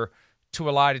Roethlisberger to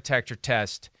a lie detector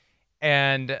test.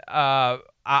 And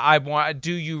I want,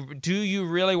 do you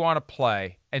really want to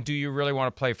play? And do you really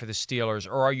want to play for the Steelers?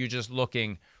 Or are you just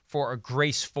looking for a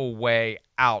graceful way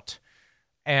out?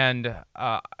 And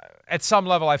at some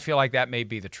level, I feel like that may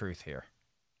be the truth here.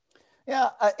 Yeah,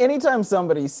 anytime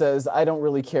somebody says, I don't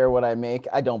really care what I make,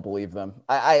 I don't believe them.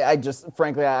 I just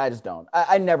don't.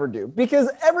 I never do. Because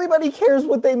everybody cares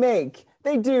what they make.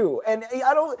 They do. And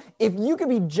if you could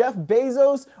be Jeff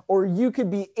Bezos or you could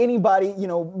be anybody,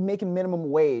 making minimum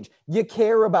wage, you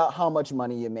care about how much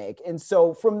money you make. And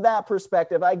so from that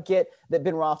perspective, I get that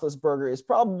Ben Roethlisberger is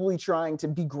probably trying to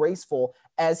be graceful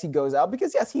as he goes out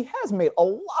because, yes, he has made a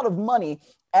lot of money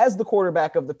as the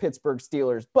quarterback of the Pittsburgh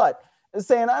Steelers, but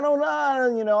saying, I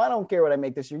don't care what I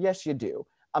make this year. Yes, you do.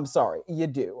 I'm sorry, you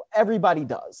do. Everybody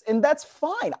does. And that's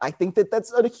fine. I think that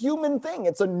that's a human thing.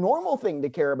 It's a normal thing to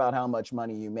care about how much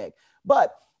money you make.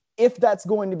 But if that's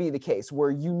going to be the case where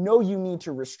you need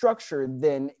to restructure,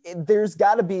 then there's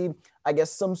got to be, I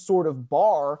guess, some sort of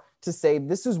bar to say,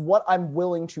 this is what I'm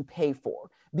willing to pay for.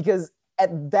 Because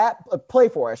at that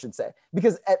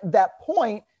because at that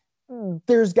point,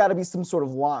 there's got to be some sort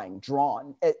of line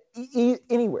drawn at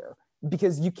anywhere.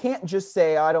 Because you can't just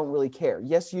say, I don't really care.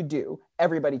 Yes, you do.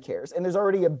 Everybody cares. And there's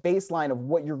already a baseline of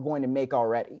what you're going to make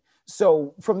already.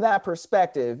 So from that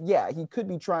perspective, yeah, he could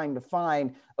be trying to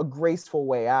find a graceful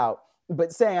way out.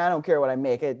 But saying, I don't care what I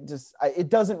make, it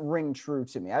doesn't ring true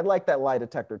to me. I'd like that lie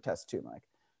detector test too, Mike.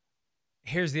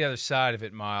 Here's the other side of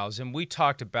it, Miles. And we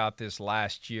talked about this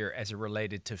last year as it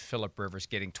related to Phillip Rivers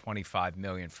getting $25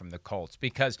 million from the Colts.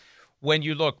 Because when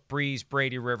you look, Breeze,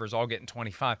 Brady, Rivers all getting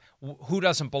 25. Who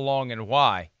doesn't belong and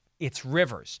why? It's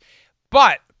Rivers.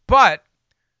 But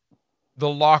the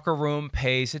locker room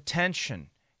pays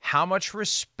attention. How much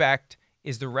respect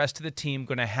is the rest of the team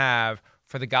going to have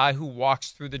for the guy who walks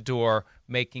through the door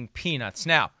making peanuts?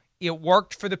 Now, it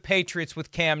worked for the Patriots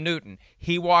with Cam Newton.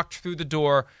 He walked through the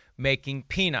door making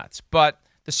peanuts. But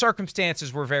the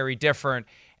circumstances were very different,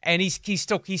 and he's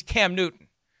Cam Newton.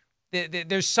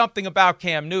 There's something about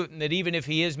Cam Newton that even if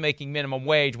he is making minimum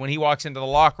wage, when he walks into the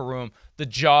locker room, the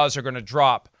jaws are going to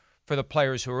drop for the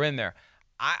players who are in there.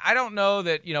 I don't know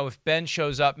that, if Ben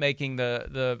shows up making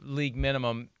the league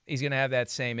minimum, he's going to have that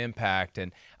same impact.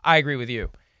 And I agree with you.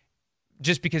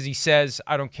 Just because he says,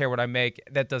 I don't care what I make,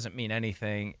 that doesn't mean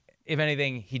anything. If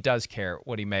anything, he does care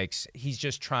what he makes. He's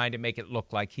just trying to make it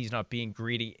look like he's not being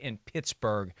greedy in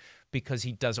Pittsburgh because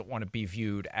he doesn't want to be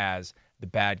viewed as the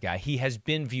bad guy. He has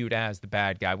been viewed as the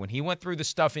bad guy. When he went through the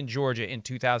stuff in Georgia in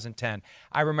 2010,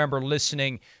 I remember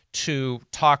listening to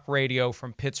talk radio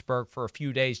from Pittsburgh for a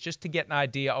few days just to get an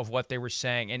idea of what they were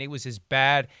saying. And it was as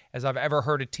bad as I've ever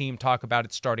heard a team talk about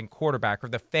its starting quarterback or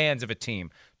the fans of a team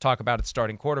talk about its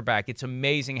starting quarterback. It's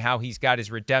amazing how he's got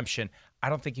his redemption. I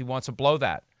don't think he wants to blow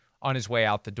that on his way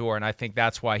out the door. And I think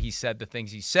that's why he said the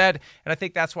things he said. And I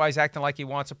think that's why he's acting like he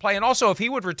wants to play. And also, if he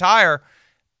would retire,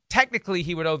 technically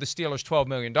he would owe the Steelers $12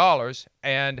 million.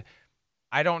 And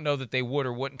I don't know that they would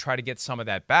or wouldn't try to get some of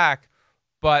that back.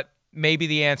 But maybe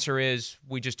the answer is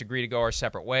we just agree to go our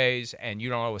separate ways and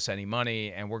you don't owe us any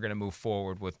money and we're going to move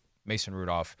forward with Mason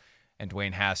Rudolph and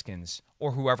Dwayne Haskins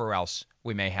or whoever else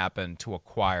we may happen to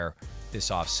acquire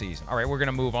this offseason. All right, we're going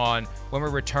to move on. When we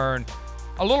return,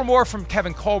 a little more from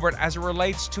Kevin Colbert as it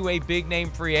relates to a big-name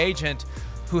free agent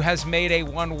who has made a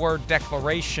one-word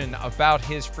declaration about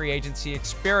his free agency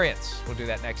experience. We'll do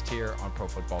that next here on Pro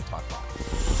Football Talk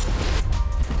Live.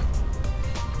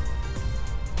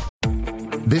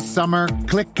 This summer,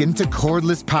 click into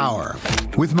cordless power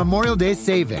with Memorial Day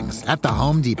savings at the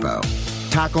Home Depot.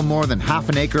 Tackle more than half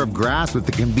an acre of grass with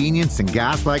the convenience and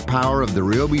gas-like power of the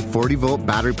Ryobi 40-volt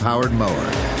battery-powered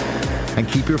mower. And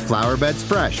keep your flower beds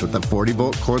fresh with the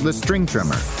 40-volt cordless string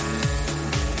trimmer.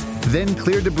 Then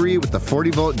clear debris with the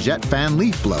 40-volt jet fan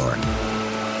leaf blower.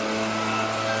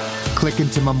 Click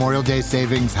into Memorial Day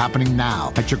savings happening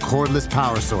now at your cordless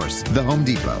power source, the Home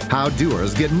Depot. How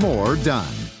doers get more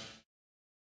done.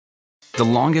 The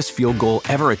longest field goal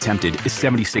ever attempted is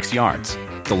 76 yards.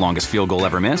 The longest field goal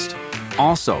ever missed?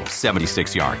 Also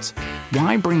 76 yards.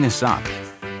 Why bring this up?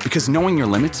 Because knowing your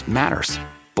limits matters,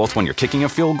 both when you're kicking a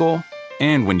field goal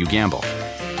and when you gamble.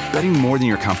 Betting more than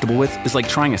you're comfortable with is like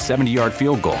trying a 70-yard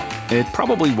field goal. It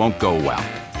probably won't go well.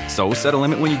 So set a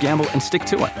limit when you gamble and stick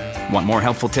to it. Want more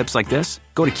helpful tips like this?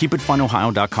 Go to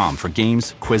keepitfunohio.com for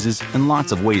games, quizzes, and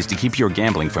lots of ways to keep your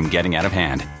gambling from getting out of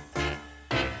hand.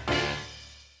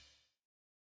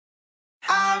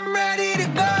 I'm ready to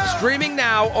go. Streaming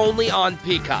now only on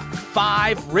Peacock.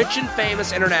 5 rich and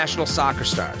famous international soccer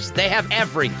stars. They have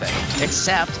everything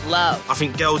except love. I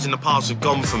think girls in the past have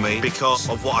gone for me because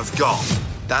of what I've got.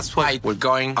 That's why we're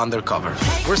going undercover.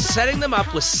 We're setting them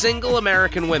up with single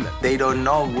American women. They don't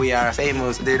know we are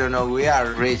famous. They don't know we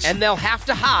are rich. And they'll have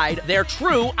to hide their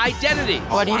true identity.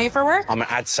 What do you do for work? I'm an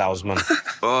ad salesman.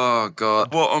 Oh,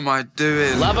 God. What am I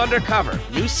doing? Love Undercover.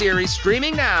 New series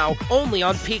streaming now only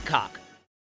on Peacock.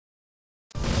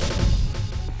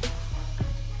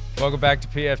 Welcome back to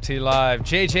PFT Live.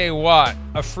 J.J. Watt,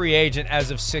 a free agent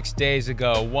as of 6 days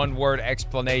ago. One-word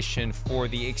explanation for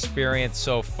the experience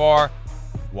so far.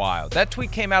 Wild. That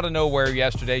tweet came out of nowhere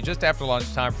yesterday, just after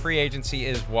lunchtime. Free agency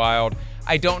is wild.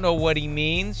 I don't know what he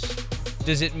means.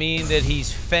 Does it mean that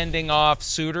he's fending off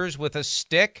suitors with a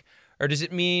stick? Or does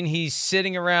it mean he's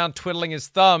sitting around twiddling his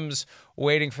thumbs,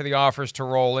 waiting for the offers to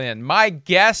roll in? My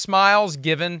guess, Miles,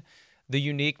 given the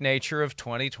unique nature of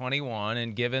 2021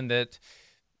 and given that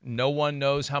no one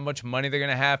knows how much money they're going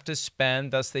to have to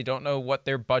spend, thus they don't know what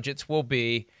their budgets will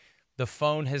be, the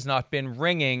phone has not been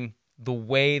ringing the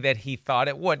way that he thought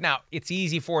it would. Now, it's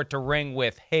easy for it to ring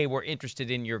with, hey, we're interested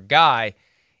in your guy.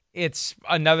 It's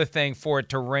another thing for it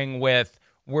to ring with,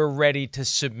 we're ready to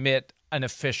submit an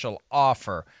official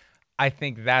offer. I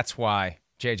think that's why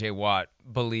J.J. Watt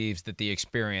believes that the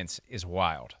experience is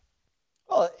wild.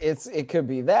 Well, it could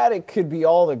be that. It could be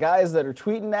all the guys that are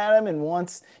tweeting at him and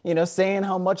once, saying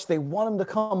how much they want him to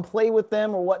come play with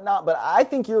them or whatnot. But I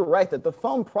think you're right that the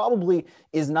phone probably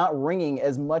is not ringing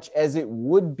as much as it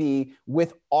would be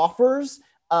with offers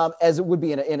as it would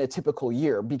be in a typical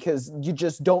year, because you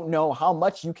just don't know how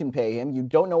much you can pay him. You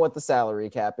don't know what the salary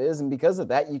cap is. And because of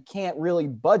that, you can't really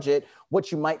budget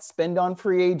what you might spend on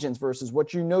free agents versus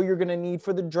what you're going to need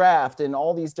for the draft and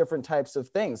all these different types of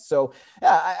things. So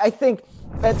I think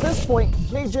at this point,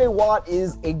 J.J. Watt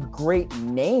is a great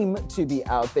name to be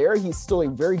out there. He's still a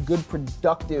very good,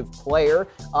 productive player.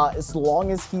 As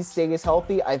long as he stays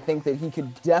healthy, I think that he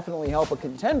could definitely help a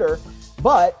contender.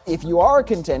 But if you are a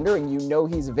contender and you know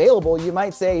he's available, you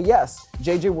might say, yes,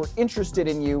 JJ, we're interested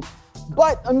in you.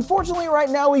 But unfortunately, right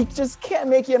now, we just can't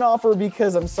make you an offer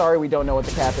because I'm sorry, we don't know what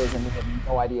the cap is and we have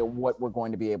no idea what we're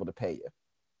going to be able to pay you.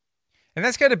 And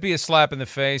that's got to be a slap in the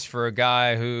face for a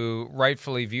guy who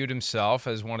rightfully viewed himself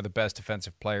as one of the best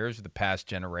defensive players of the past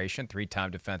generation,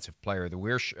 3-time Defensive Player of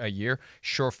the Year,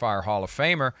 surefire Hall of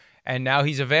Famer. And now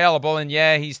he's available, and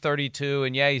yeah, he's 32,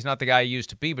 and yeah, he's not the guy he used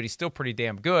to be, but he's still pretty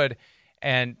damn good.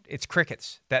 And it's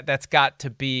crickets. That's got to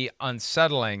be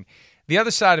unsettling. The other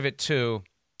side of it, too,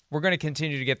 we're going to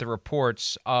continue to get the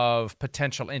reports of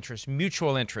potential interest.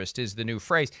 Mutual interest is the new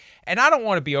phrase. And I don't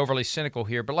want to be overly cynical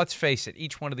here, but let's face it,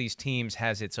 each one of these teams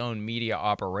has its own media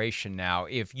operation now.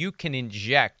 If you can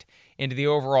inject into the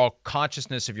overall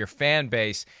consciousness of your fan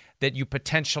base that you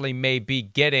potentially may be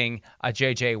getting a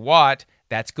J.J. Watt,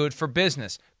 that's good for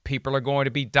business. People are going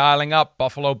to be dialing up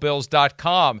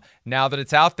BuffaloBills.com now that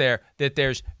it's out there that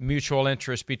there's mutual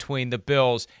interest between the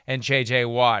Bills and J.J.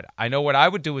 Watt. I know what I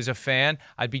would do as a fan.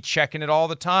 I'd be checking it all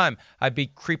the time. I'd be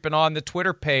creeping on the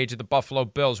Twitter page of the Buffalo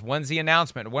Bills. When's the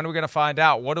announcement? When are we going to find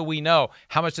out? What do we know?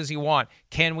 How much does he want?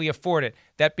 Can we afford it?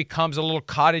 That becomes a little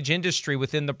cottage industry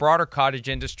within the broader cottage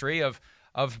industry of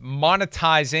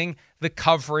monetizing the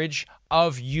coverage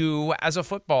of you as a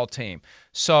football team.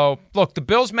 So, look, the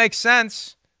Bills make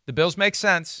sense. The Bills make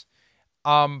sense.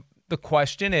 The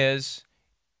question is,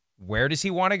 where does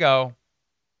he want to go?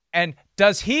 And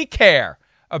does he care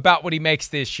about what he makes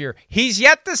this year? He's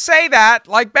yet to say that,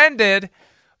 like Ben did,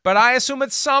 but I assume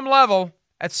at some level,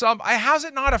 how's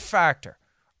it not a factor?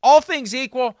 All things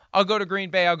equal, I'll go to Green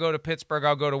Bay, I'll go to Pittsburgh,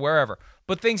 I'll go to wherever.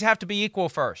 But things have to be equal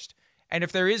first. And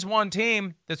if there is one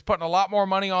team that's putting a lot more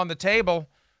money on the table,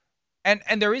 and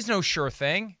there is no sure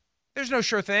thing, there's no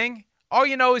sure thing. All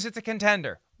you know is it's a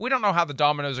contender. We don't know how the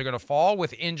dominoes are going to fall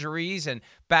with injuries and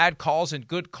bad calls and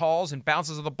good calls and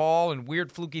bounces of the ball and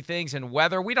weird fluky things and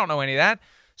weather. We don't know any of that.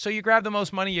 So you grab the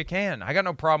most money you can. I got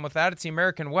no problem with that. It's the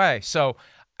American way. So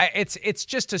it's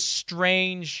just a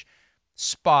strange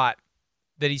spot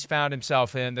that he's found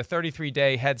himself in. The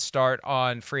 33-day head start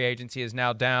on free agency is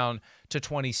now down to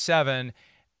 27.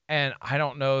 And I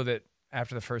don't know that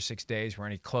after the first 6 days we're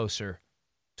any closer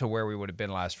to where we would have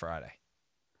been last Friday.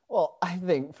 Well, I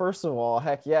think, first of all,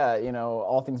 heck yeah,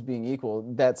 all things being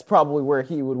equal, that's probably where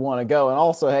he would want to go. And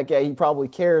also, heck yeah, he probably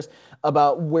cares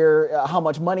about how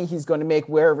much money he's going to make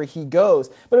wherever he goes.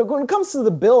 But when it comes to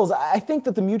the Bills, I think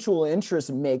that the mutual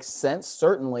interest makes sense,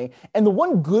 certainly. And the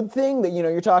one good thing that,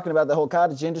 you're talking about the whole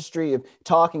cottage industry of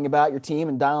talking about your team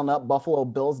and dialing up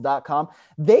BuffaloBills.com,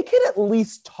 they could at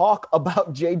least talk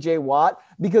about J.J. Watt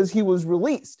because he was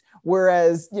released.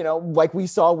 Whereas, like we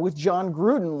saw with John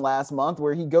Gruden last month,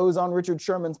 where he goes on Richard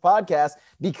Sherman's podcast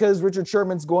because Richard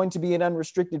Sherman's going to be an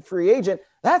unrestricted free agent,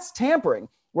 that's tampering.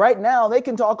 Right now, they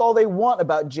can talk all they want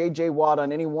about J.J. Watt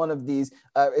on any one of these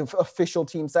official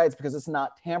team sites because it's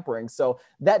not tampering. So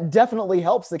that definitely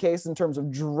helps the case in terms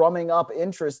of drumming up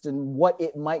interest in what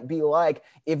it might be like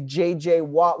if J.J.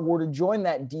 Watt were to join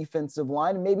that defensive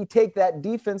line and maybe take that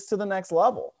defense to the next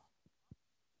level.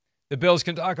 The Bills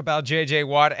can talk about J.J.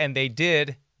 Watt, and they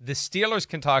did. The Steelers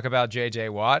can talk about J.J.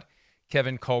 Watt.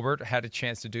 Kevin Colbert had a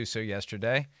chance to do so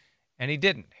yesterday, and he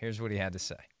didn't. Here's what he had to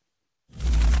say.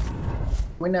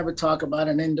 We never talk about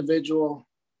an individual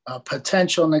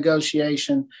potential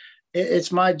negotiation.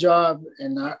 It's my job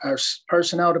and our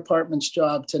personnel department's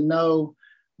job to know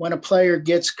when a player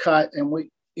gets cut and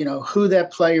who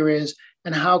that player is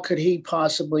and how could he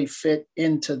possibly fit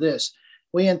into this.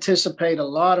 We anticipate a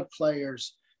lot of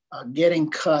players getting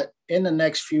cut in the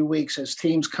next few weeks as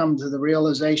teams come to the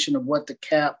realization of what the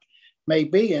cap may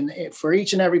be. And for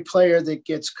each and every player that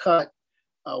gets cut,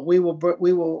 we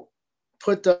will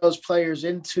put those players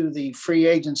into the free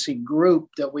agency group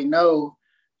that we know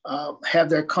have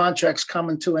their contracts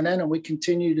coming to an end, and we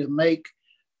continue to make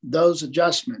those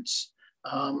adjustments.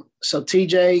 So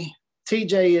TJ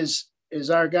is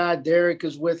our guy. Derek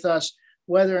is with us.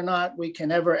 Whether or not we can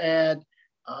ever add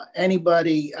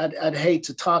anybody, I'd hate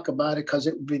to talk about it because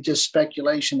it would be just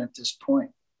speculation at this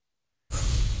point.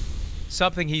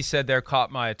 Something he said there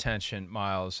caught my attention,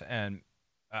 Miles, and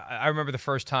I remember the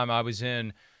first time I was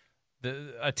in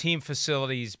a team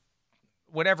facilities,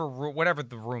 whatever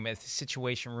the room is,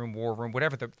 situation room, war room,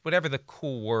 whatever the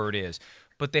cool word is,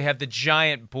 but they have the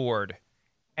giant board,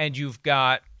 and you've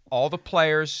got all the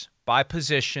players by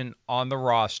position on the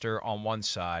roster on one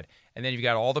side, and then you've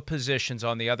got all the positions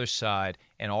on the other side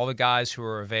and all the guys who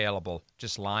are available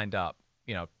just lined up,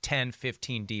 10,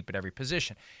 15 deep at every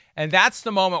position. And that's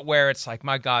the moment where it's like,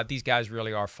 my God, these guys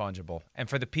really are fungible. And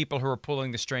for the people who are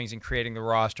pulling the strings and creating the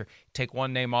roster, take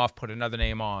one name off, put another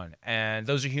name on. And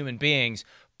those are human beings,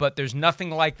 but there's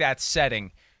nothing like that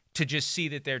setting to just see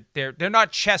that they're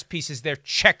not chess pieces, they're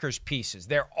checkers pieces.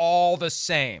 They're all the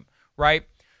same, right?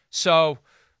 So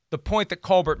the point that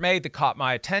Colbert made that caught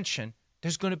my attention,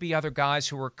 there's going to be other guys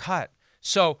who are cut.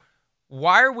 So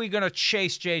why are we going to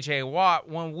chase J.J. Watt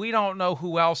when we don't know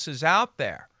who else is out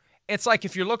there? It's like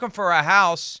if you're looking for a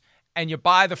house and you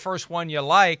buy the first one you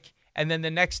like, and then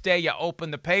the next day you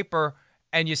open the paper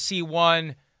and you see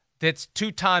one that's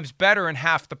 2 times better and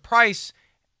half the price,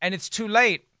 and it's too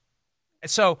late.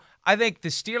 So I think the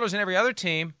Steelers and every other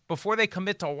team, before they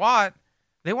commit to Watt,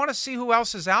 they want to see who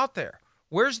else is out there.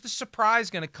 Where's the surprise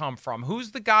going to come from?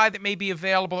 Who's the guy that may be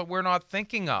available that we're not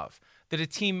thinking of, that a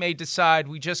team may decide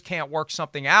we just can't work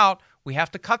something out, we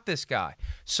have to cut this guy.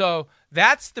 So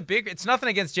that's the big – it's nothing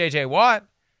against J.J. Watt.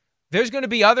 There's going to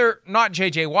be other – not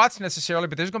J.J. Watts necessarily,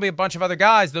 but there's going to be a bunch of other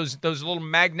guys, those little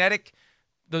magnetic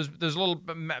 – those little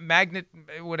magnet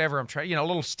 – whatever I'm trying –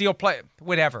 little steel plate –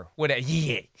 whatever.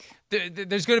 Yeah.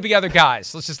 There's going to be other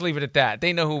guys. Let's just leave it at that.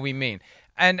 They know who we mean.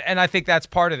 And I think that's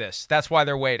part of this. That's why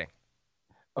they're waiting.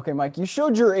 Okay, Mike, you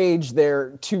showed your age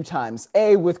there 2 times.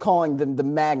 A, with calling them the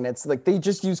magnets. Like, they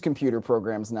just use computer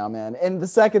programs now, man. And the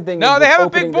second thing is they have a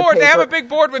big board. They have a big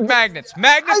board with magnets.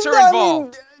 Magnets are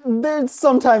involved.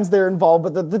 Sometimes they're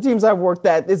involved, but the teams I've worked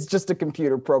at, it's just a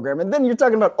computer program. And then you're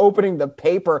talking about opening the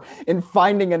paper and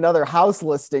finding another house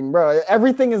listing, bro.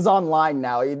 Everything is online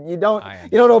now. You don't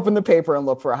open the paper and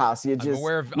look for a house. I'm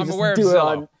aware of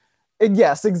Zillow.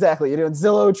 Yes, exactly.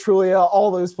 Zillow, Trulia,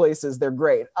 all those places, they're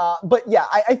great. But yeah,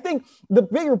 I think the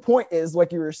bigger point is,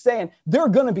 like you were saying, there are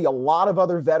going to be a lot of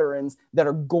other veterans that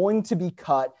are going to be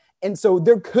cut. And so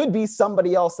there could be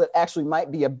somebody else that actually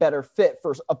might be a better fit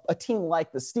for a team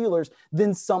like the Steelers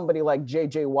than somebody like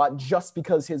J.J. Watt, just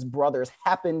because his brothers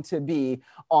happen to be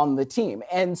on the team.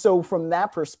 And so from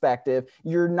that perspective,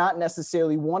 you're not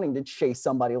necessarily wanting to chase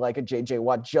somebody like a J.J.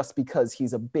 Watt just because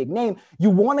he's a big name. You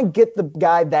want to get the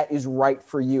guy that is right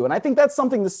for you. And I think that's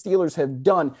something the Steelers have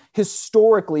done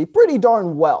historically pretty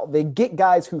darn well. They get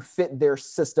guys who fit their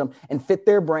system and fit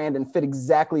their brand and fit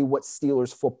exactly what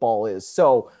Steelers football is.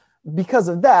 So because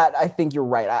of that, I think you're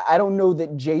right. I don't know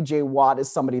that J.J. Watt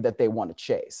is somebody that they want to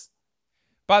chase.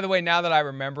 By the way, now that I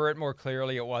remember it more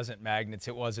clearly, it wasn't magnets.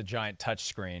 It was a giant touch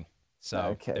screen. So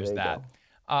okay, there's there that.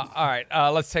 All right,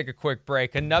 let's take a quick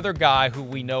break. Another guy who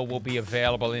we know will be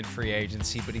available in free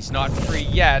agency, but he's not free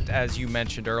yet, as you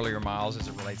mentioned earlier, Miles, as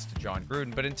it relates to Jon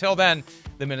Gruden. But until then,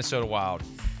 the Minnesota Wild.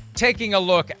 Taking a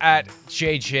look at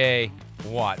J.J.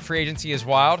 Watt. Free agency is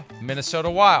wild. Minnesota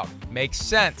Wild. Makes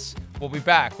sense. We'll be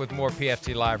back with more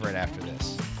PFT Live right after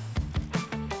this.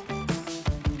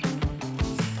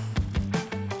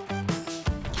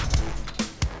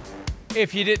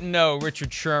 If you didn't know,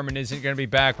 Richard Sherman isn't going to be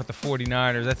back with the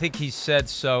 49ers. I think he's said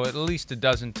so at least a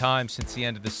dozen times since the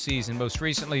end of the season, most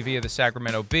recently via the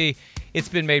Sacramento Bee. It's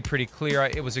been made pretty clear.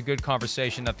 It was a good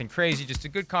conversation, nothing crazy, just a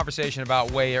good conversation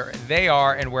about where they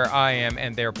are and where I am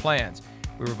and their plans.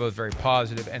 We were both very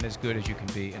positive and as good as you can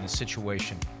be in a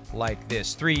situation like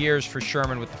this. 3 years for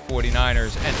Sherman with the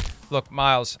 49ers. And look,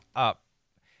 Miles,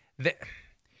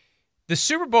 the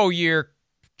Super Bowl year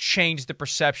changed the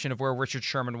perception of where Richard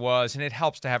Sherman was, and it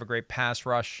helps to have a great pass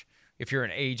rush if you're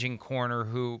an aging corner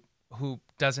who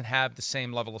doesn't have the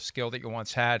same level of skill that you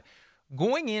once had.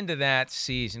 Going into that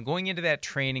season, going into that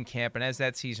training camp, and as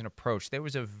that season approached, there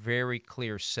was a very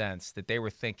clear sense that they were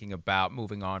thinking about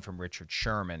moving on from Richard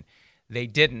Sherman. They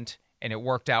didn't, and it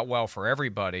worked out well for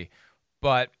everybody.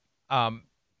 But, I'm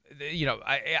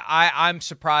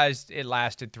surprised it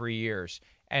lasted 3 years.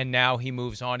 And now he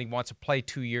moves on. He wants to play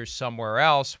 2 years somewhere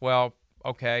else. Well,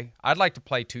 okay, I'd like to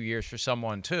play 2 years for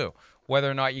someone too.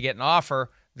 Whether or not you get an offer,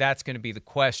 that's going to be the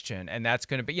question. And that's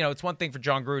going to be, it's one thing for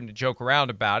Jon Gruden to joke around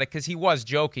about it because he was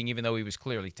joking even though he was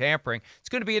clearly tampering. It's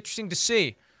going to be interesting to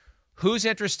see who's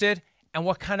interested and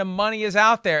what kind of money is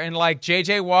out there. And like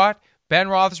J.J. Watt, Ben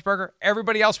Roethlisberger,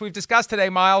 everybody else we've discussed today,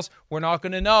 Miles, we're not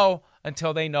going to know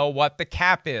until they know what the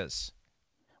cap is.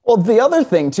 Well, the other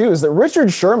thing, too, is that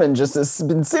Richard Sherman just has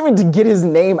been seeming to get his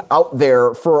name out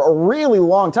there for a really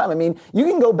long time. I mean, you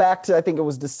can go back to, I think it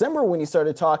was December when he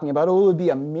started talking about, it would be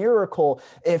a miracle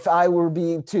if I would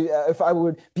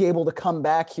be able to come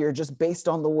back here just based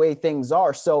on the way things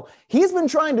are. So he's been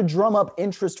trying to drum up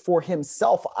interest for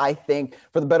himself, I think,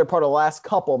 for the better part of the last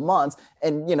couple months.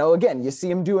 And, again, you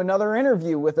see him do another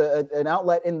interview with an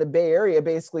outlet in the Bay Area,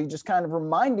 basically just kind of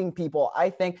reminding people, I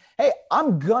think, hey,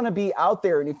 I'm going to be out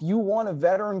there. And if you want a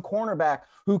veteran cornerback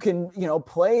who can,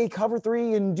 play cover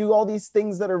three and do all these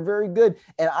things that are very good,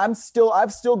 and I've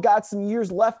still got some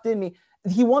years left in me.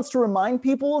 He wants to remind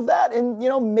people of that. And,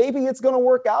 maybe it's going to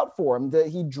work out for him that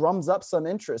he drums up some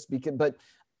interest but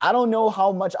I don't know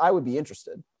how much I would be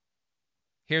interested.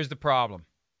 Here's the problem.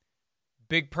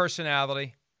 Big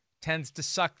personality tends to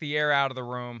suck the air out of the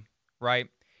room, right?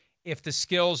 If the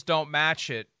skills don't match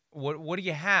it, what do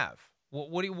you have?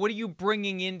 What are you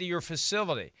bringing into your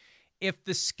facility if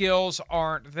the skills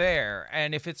aren't there?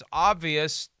 And if it's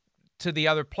obvious to the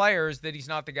other players that he's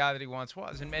not the guy that he once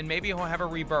was, and maybe he'll have a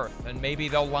rebirth, and maybe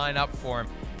they'll line up for him.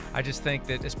 I just think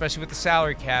that, especially with the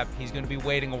salary cap, he's going to be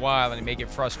waiting a while, and he may get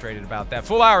frustrated about that.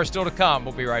 Full hour still to come.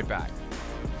 We'll be right back.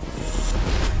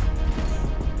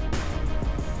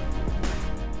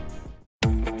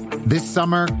 This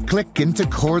summer, click into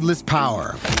cordless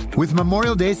power with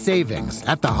Memorial Day savings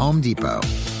at the Home Depot.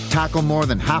 Tackle more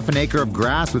than half an acre of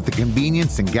grass with the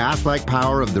convenience and gas-like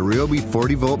power of the Ryobi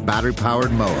 40-volt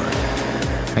battery-powered mower.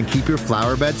 And keep your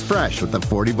flower beds fresh with the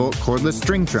 40-volt cordless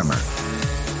string trimmer.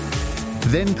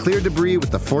 Then clear debris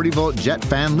with the 40-volt jet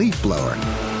fan leaf blower.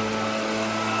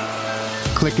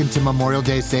 Click into Memorial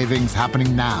Day savings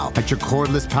happening now at your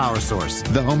cordless power source,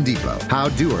 the Home Depot. How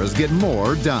doers get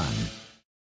more done.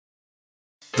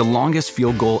 The longest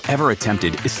field goal ever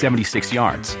attempted is 76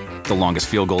 yards. The longest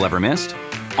field goal ever missed?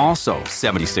 Also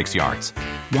 76 yards.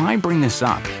 Why bring this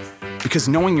up? Because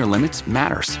knowing your limits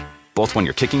matters, both when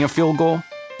you're kicking a field goal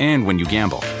and when you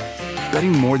gamble.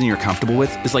 Betting more than you're comfortable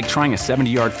with is like trying a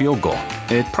 70-yard field goal.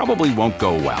 It probably won't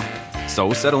go well.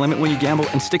 So set a limit when you gamble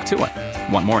and stick to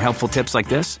it. Want more helpful tips like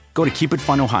this? Go to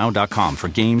keepitfunohio.com for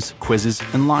games, quizzes,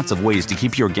 and lots of ways to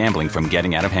keep your gambling from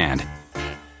getting out of hand.